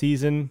reflecting on the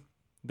season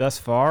thus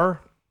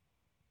far.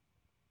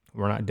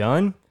 We're not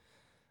done.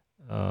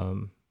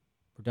 We're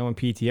done with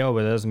PTO,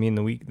 but that doesn't mean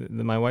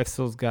my wife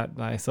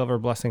I still have her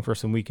blessing for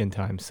some weekend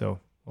time. So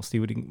I'll see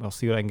what I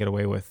can get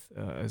away with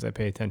as I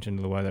pay attention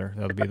to the weather.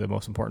 That'll be the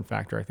most important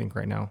factor, I think,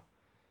 right now.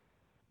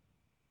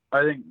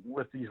 I think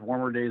with these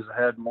warmer days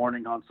ahead,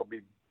 morning hunts will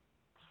be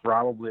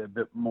probably a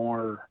bit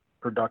more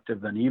productive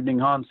than evening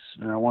hunts.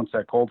 Once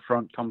that cold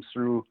front comes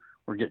through,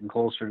 we're getting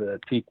closer to that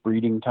peak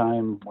breeding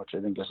time, which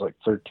I think is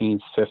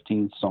 13th,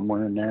 15th,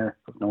 somewhere in there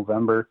of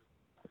November.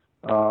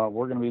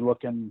 We're going to be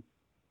looking.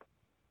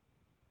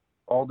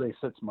 All day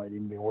sits might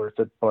even be worth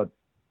it, but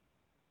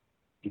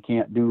you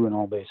can't do an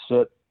all day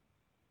sit.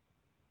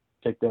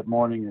 Take that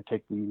morning or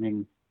take the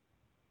evening.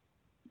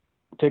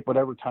 Take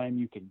whatever time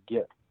you can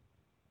get,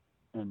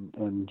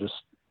 and just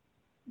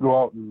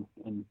go out and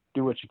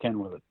do what you can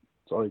with it.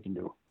 That's all you can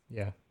do.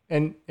 Yeah.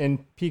 And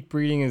peak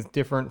breeding is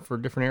different for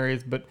different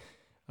areas, but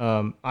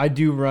I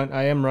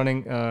am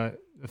running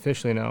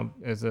officially now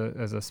as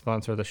a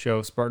sponsor of the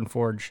show, Spartan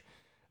Forge.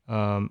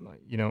 I'm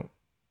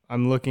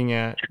looking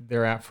at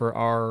their app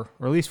or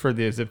at least for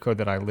the zip code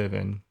that I live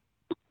in,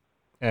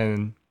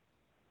 and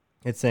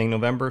it's saying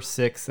November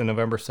 6th and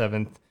November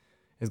 7th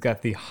has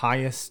got the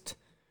highest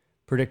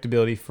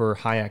predictability for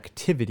high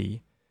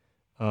activity,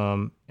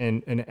 and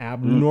an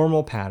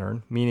abnormal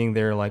pattern, meaning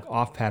they're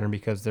off pattern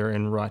because they're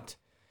in rut.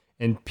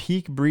 And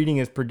peak breeding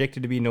is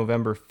predicted to be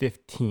November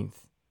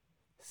 15th.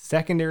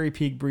 Secondary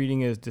peak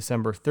breeding is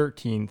December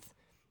 13th.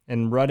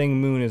 And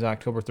rutting moon is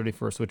October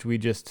 31st, which we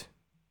just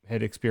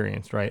had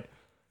experienced, right?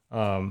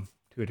 To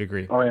a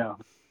degree. Oh,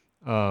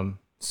 yeah.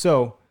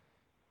 So,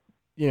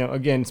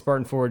 again,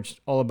 Spartan Forge,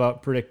 all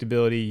about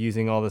predictability,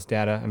 using all this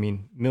data. I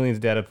mean, millions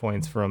of data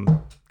points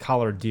from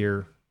collared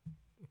deer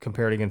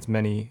compared against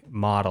many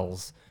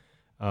models.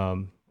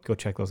 Go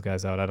check those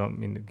guys out. I don't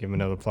mean to give them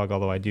another plug,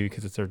 although I do,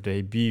 because it's their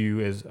debut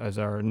as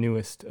our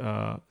newest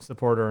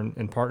supporter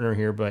and partner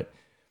here. But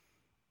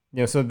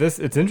so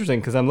it's interesting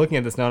because I'm looking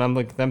at this now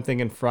and I'm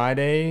thinking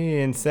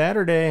Friday and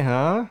Saturday,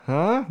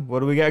 huh? What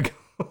do we got?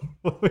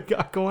 What do we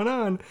got going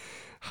on?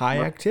 High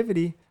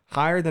activity,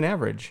 higher than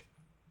average.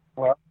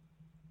 Well,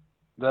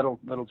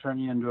 that'll turn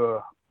you into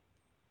a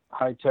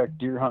high-tech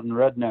deer hunting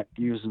redneck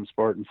using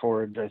Spartan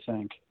Forge, I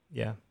think.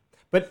 Yeah.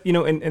 But,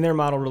 and their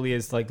model really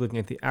is looking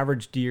at the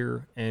average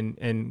deer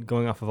and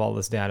going off of all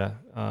this data.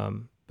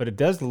 But it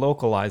does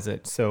localize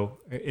it. So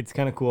it's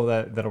kind of cool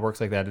that it works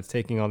like that. It's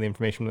taking all the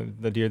information from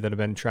the deer that have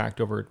been tracked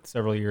over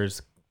several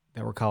years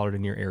that were collared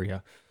in your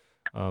area.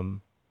 And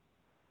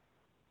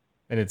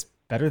it's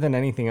better than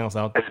anything else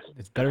out there.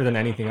 It's better than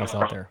anything else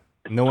out there.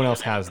 No one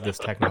else has this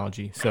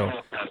technology. So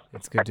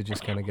it's good to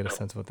just kind of get a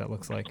sense of what that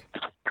looks like.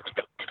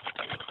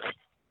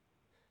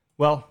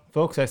 Well,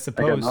 folks, I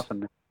suppose. I got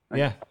nothing.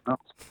 Yeah.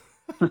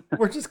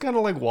 We're just kind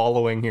of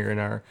wallowing here in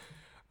our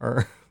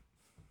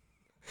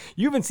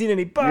You haven't seen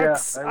any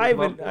bucks. Yeah,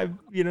 I've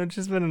it's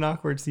just been an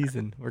awkward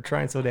season. We're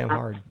trying so damn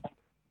hard.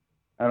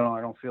 I don't know.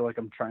 I don't feel like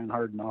I'm trying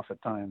hard enough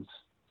at times.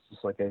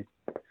 It's just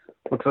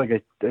looks like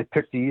I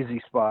picked the easy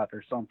spot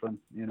or something,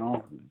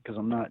 because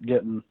I'm not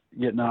getting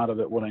out of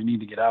it what I need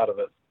to get out of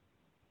it.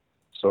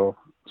 So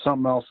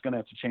something else is going to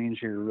have to change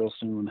here real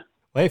soon.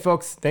 Well, hey,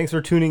 folks, thanks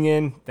for tuning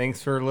in.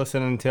 Thanks for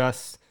listening to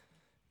us.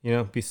 Be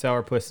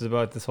sourpusses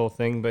about this whole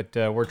thing, but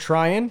we're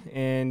trying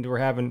and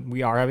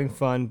we are having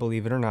fun,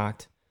 believe it or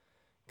not.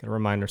 Got to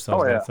remind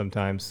ourselves that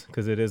sometimes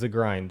because it is a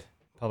grind.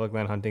 Public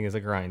land hunting is a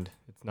grind.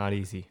 It's not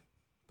easy,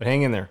 but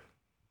hang in there.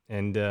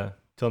 And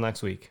till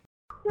next week.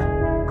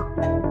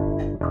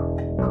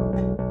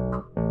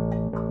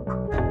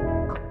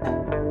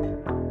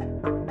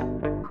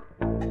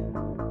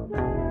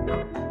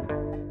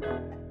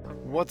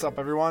 What's up,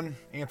 everyone?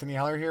 Anthony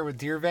Heller here with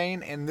Deer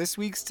Vein, and this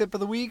week's tip of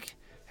the week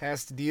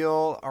has to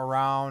deal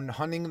around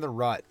hunting the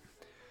rut.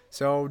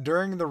 So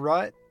during the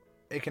rut,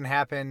 it can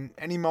happen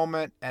any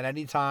moment at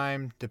any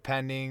time,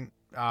 independent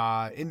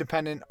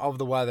of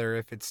the weather.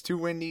 If it's too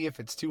windy, if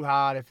it's too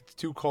hot, if it's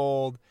too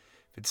cold,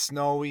 if it's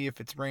snowy,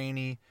 if it's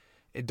rainy,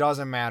 it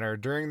doesn't matter.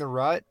 During the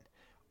rut,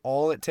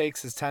 all it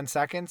takes is 10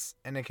 seconds,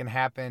 and it can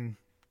happen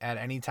at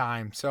any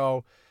time.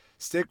 So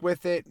stick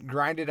with it,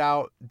 grind it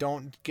out.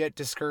 Don't get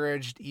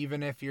discouraged,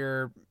 even if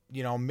you're,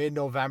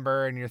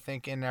 mid-November and you're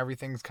thinking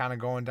everything's kind of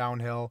going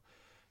downhill,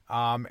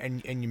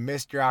 and you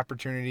missed your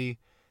opportunity.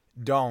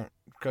 Don't,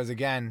 because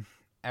again,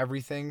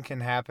 everything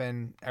can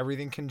happen.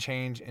 Everything can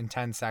change in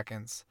 10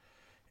 seconds.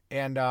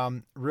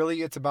 And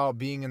really, it's about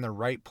being in the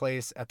right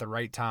place at the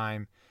right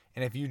time.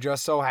 And if you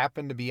just so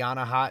happen to be on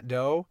a hot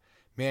doe,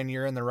 man,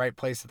 you're in the right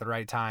place at the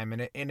right time.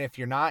 And if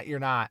you're not, you're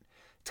not.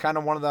 It's kind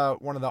of one of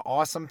the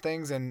awesome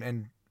things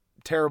and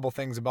terrible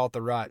things about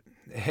the rut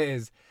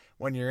is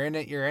when you're in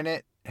it, you're in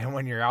it, and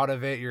when you're out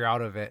of it, you're out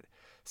of it.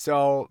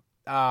 So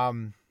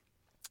I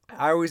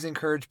always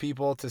encourage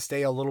people to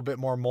stay a little bit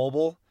more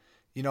mobile.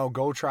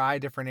 Go try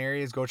different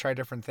areas, go try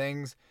different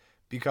things,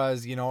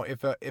 because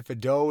if a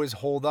doe is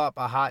holed up,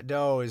 a hot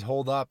doe is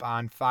holed up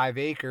on 5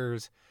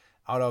 acres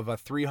out of a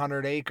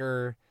 300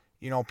 acre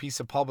piece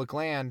of public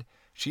land,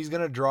 she's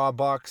going to draw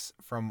bucks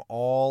from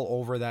all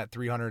over that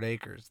 300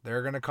 acres.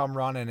 They're going to come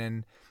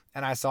running,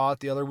 and I saw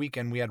it the other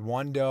weekend. We had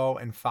 1 doe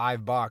and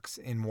 5 bucks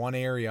in one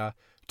area,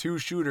 2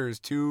 shooters,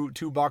 two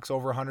bucks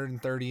over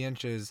 130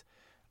 inches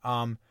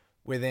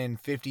within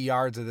 50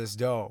 yards of this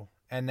doe,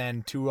 and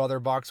then 2 other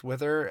bucks with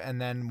her, and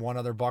then 1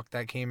 other buck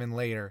that came in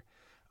later.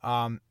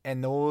 And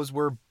those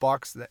were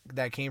bucks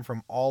that came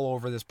from all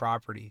over this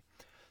property.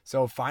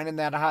 So finding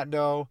that hot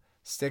doe,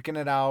 sticking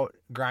it out,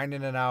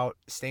 grinding it out,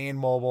 staying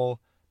mobile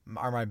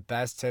are my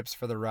best tips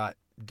for the rut.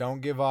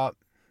 Don't give up.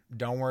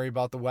 Don't worry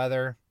about the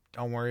weather.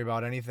 Don't worry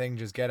about anything.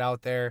 Just get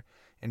out there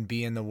and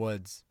be in the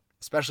woods,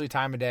 especially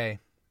time of day.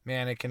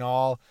 Man, it can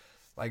all,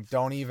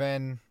 don't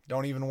even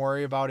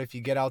worry about if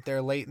you get out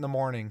there late in the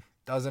morning.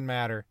 Doesn't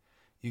matter.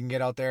 You can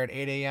get out there at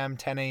 8 a.m.,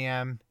 10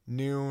 a.m.,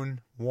 noon,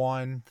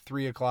 1,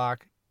 3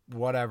 o'clock,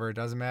 whatever. It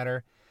doesn't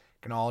matter.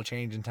 It can all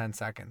change in 10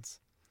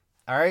 seconds.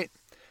 All right.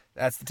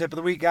 That's the tip of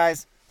the week,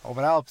 guys. Hope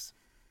it helps.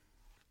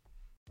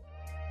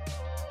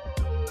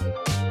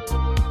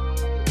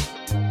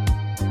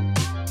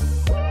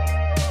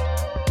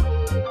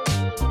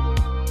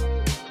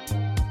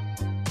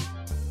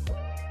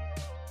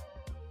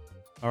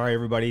 All right,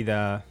 everybody.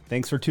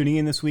 Thanks for tuning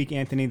in this week,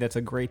 Anthony. That's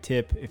a great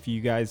tip. If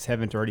you guys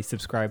haven't already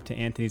subscribed to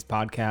Anthony's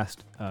podcast,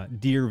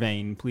 Deer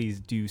Vein, please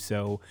do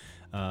so.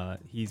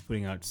 He's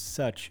putting out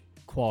such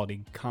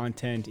quality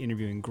content,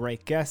 interviewing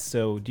great guests.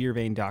 So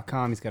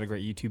deervein.com. He's got a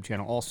great YouTube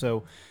channel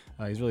also.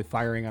 He's really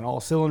firing on all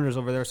cylinders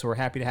over there. So we're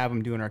happy to have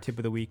him doing our tip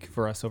of the week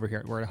for us over here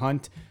at Where to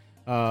Hunt.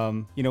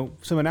 Some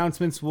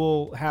announcements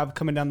we'll have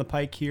coming down the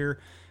pike here.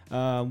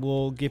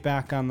 We'll get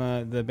back on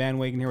the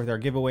bandwagon here with our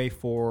giveaway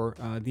for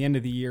the end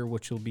of the year,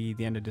 which will be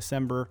the end of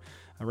December,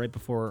 right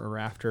before or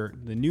after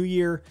the new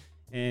year.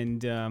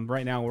 And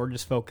right now we're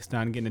just focused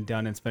on getting it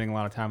done and spending a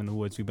lot of time in the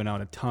woods. We've been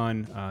out a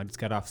ton, just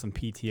got off some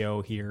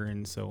PTO here,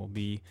 and so we'll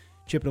be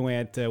chipping away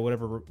at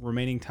whatever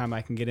remaining time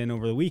I can get in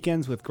over the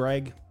weekends with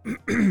Greg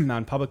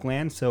on public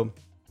land. So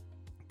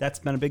that's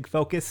been a big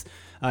focus.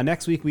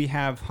 Next week we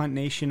have Hunt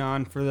Nation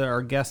on for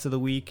our guest of the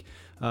week.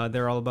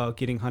 They're all about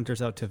getting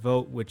hunters out to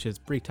vote, which is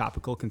pretty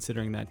topical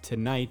considering that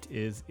tonight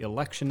is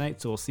election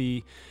night. So we'll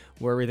see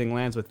where everything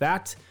lands with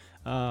that.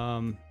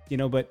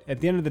 But at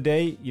the end of the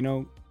day,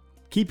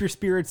 keep your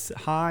spirits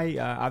high.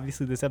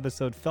 Obviously, this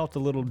episode felt a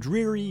little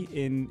dreary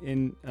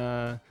in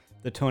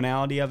the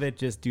tonality of it,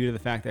 just due to the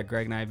fact that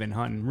Greg and I have been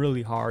hunting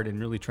really hard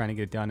and really trying to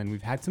get it done. And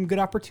we've had some good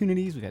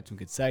opportunities. We've had some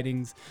good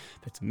sightings.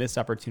 We've had some missed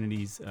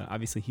opportunities.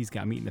 Obviously, he's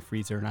got meat in the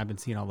freezer, and I've been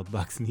seeing all the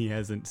bucks, and he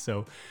hasn't.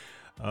 So,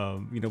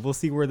 we'll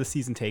see where the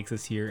season takes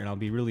us here, and I'll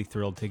be really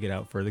thrilled to get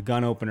out for the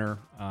gun opener.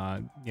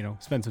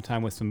 Spend some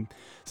time with some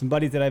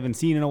buddies that I haven't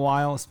seen in a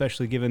while,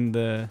 especially given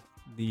the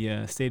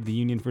State of the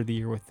Union for the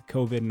year with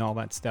COVID and all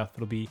that stuff.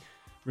 It'll be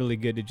really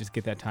good to just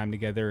get that time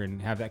together and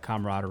have that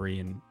camaraderie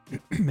and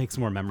make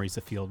some more memories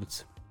of field.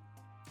 It's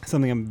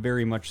something I'm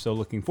very much so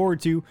looking forward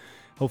to.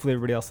 Hopefully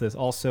everybody else is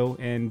also.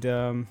 And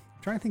I'm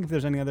trying to think if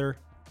there's any other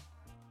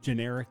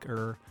generic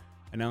or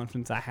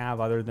announcements I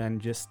have other than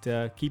just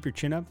keep your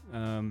chin up.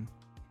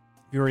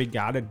 If you already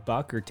got a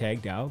buck or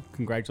tagged out,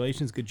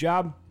 congratulations, good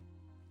job.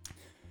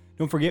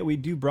 Don't forget, we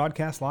do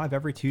broadcast live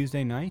every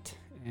Tuesday night,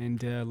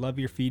 and love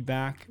your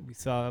feedback. We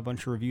saw a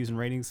bunch of reviews and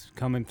ratings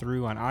coming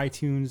through on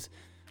iTunes.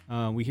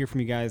 We hear from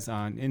you guys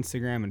on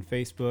Instagram and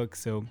Facebook.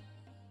 So,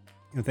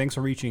 thanks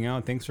for reaching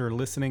out. Thanks for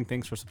listening.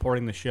 Thanks for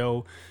supporting the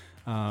show.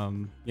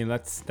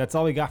 That's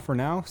all we got for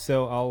now.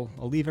 So I'll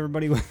leave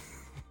everybody with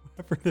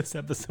whatever this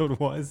episode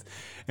was,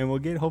 and we'll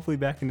get hopefully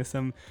back into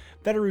some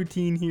better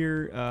routine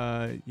here.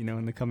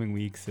 In the coming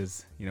weeks,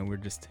 as we're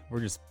just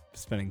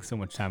spending so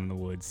much time in the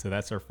woods. So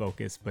that's our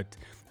focus. But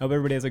I hope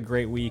everybody has a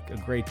great week, a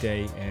great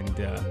day, and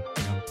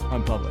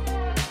hunt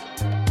public.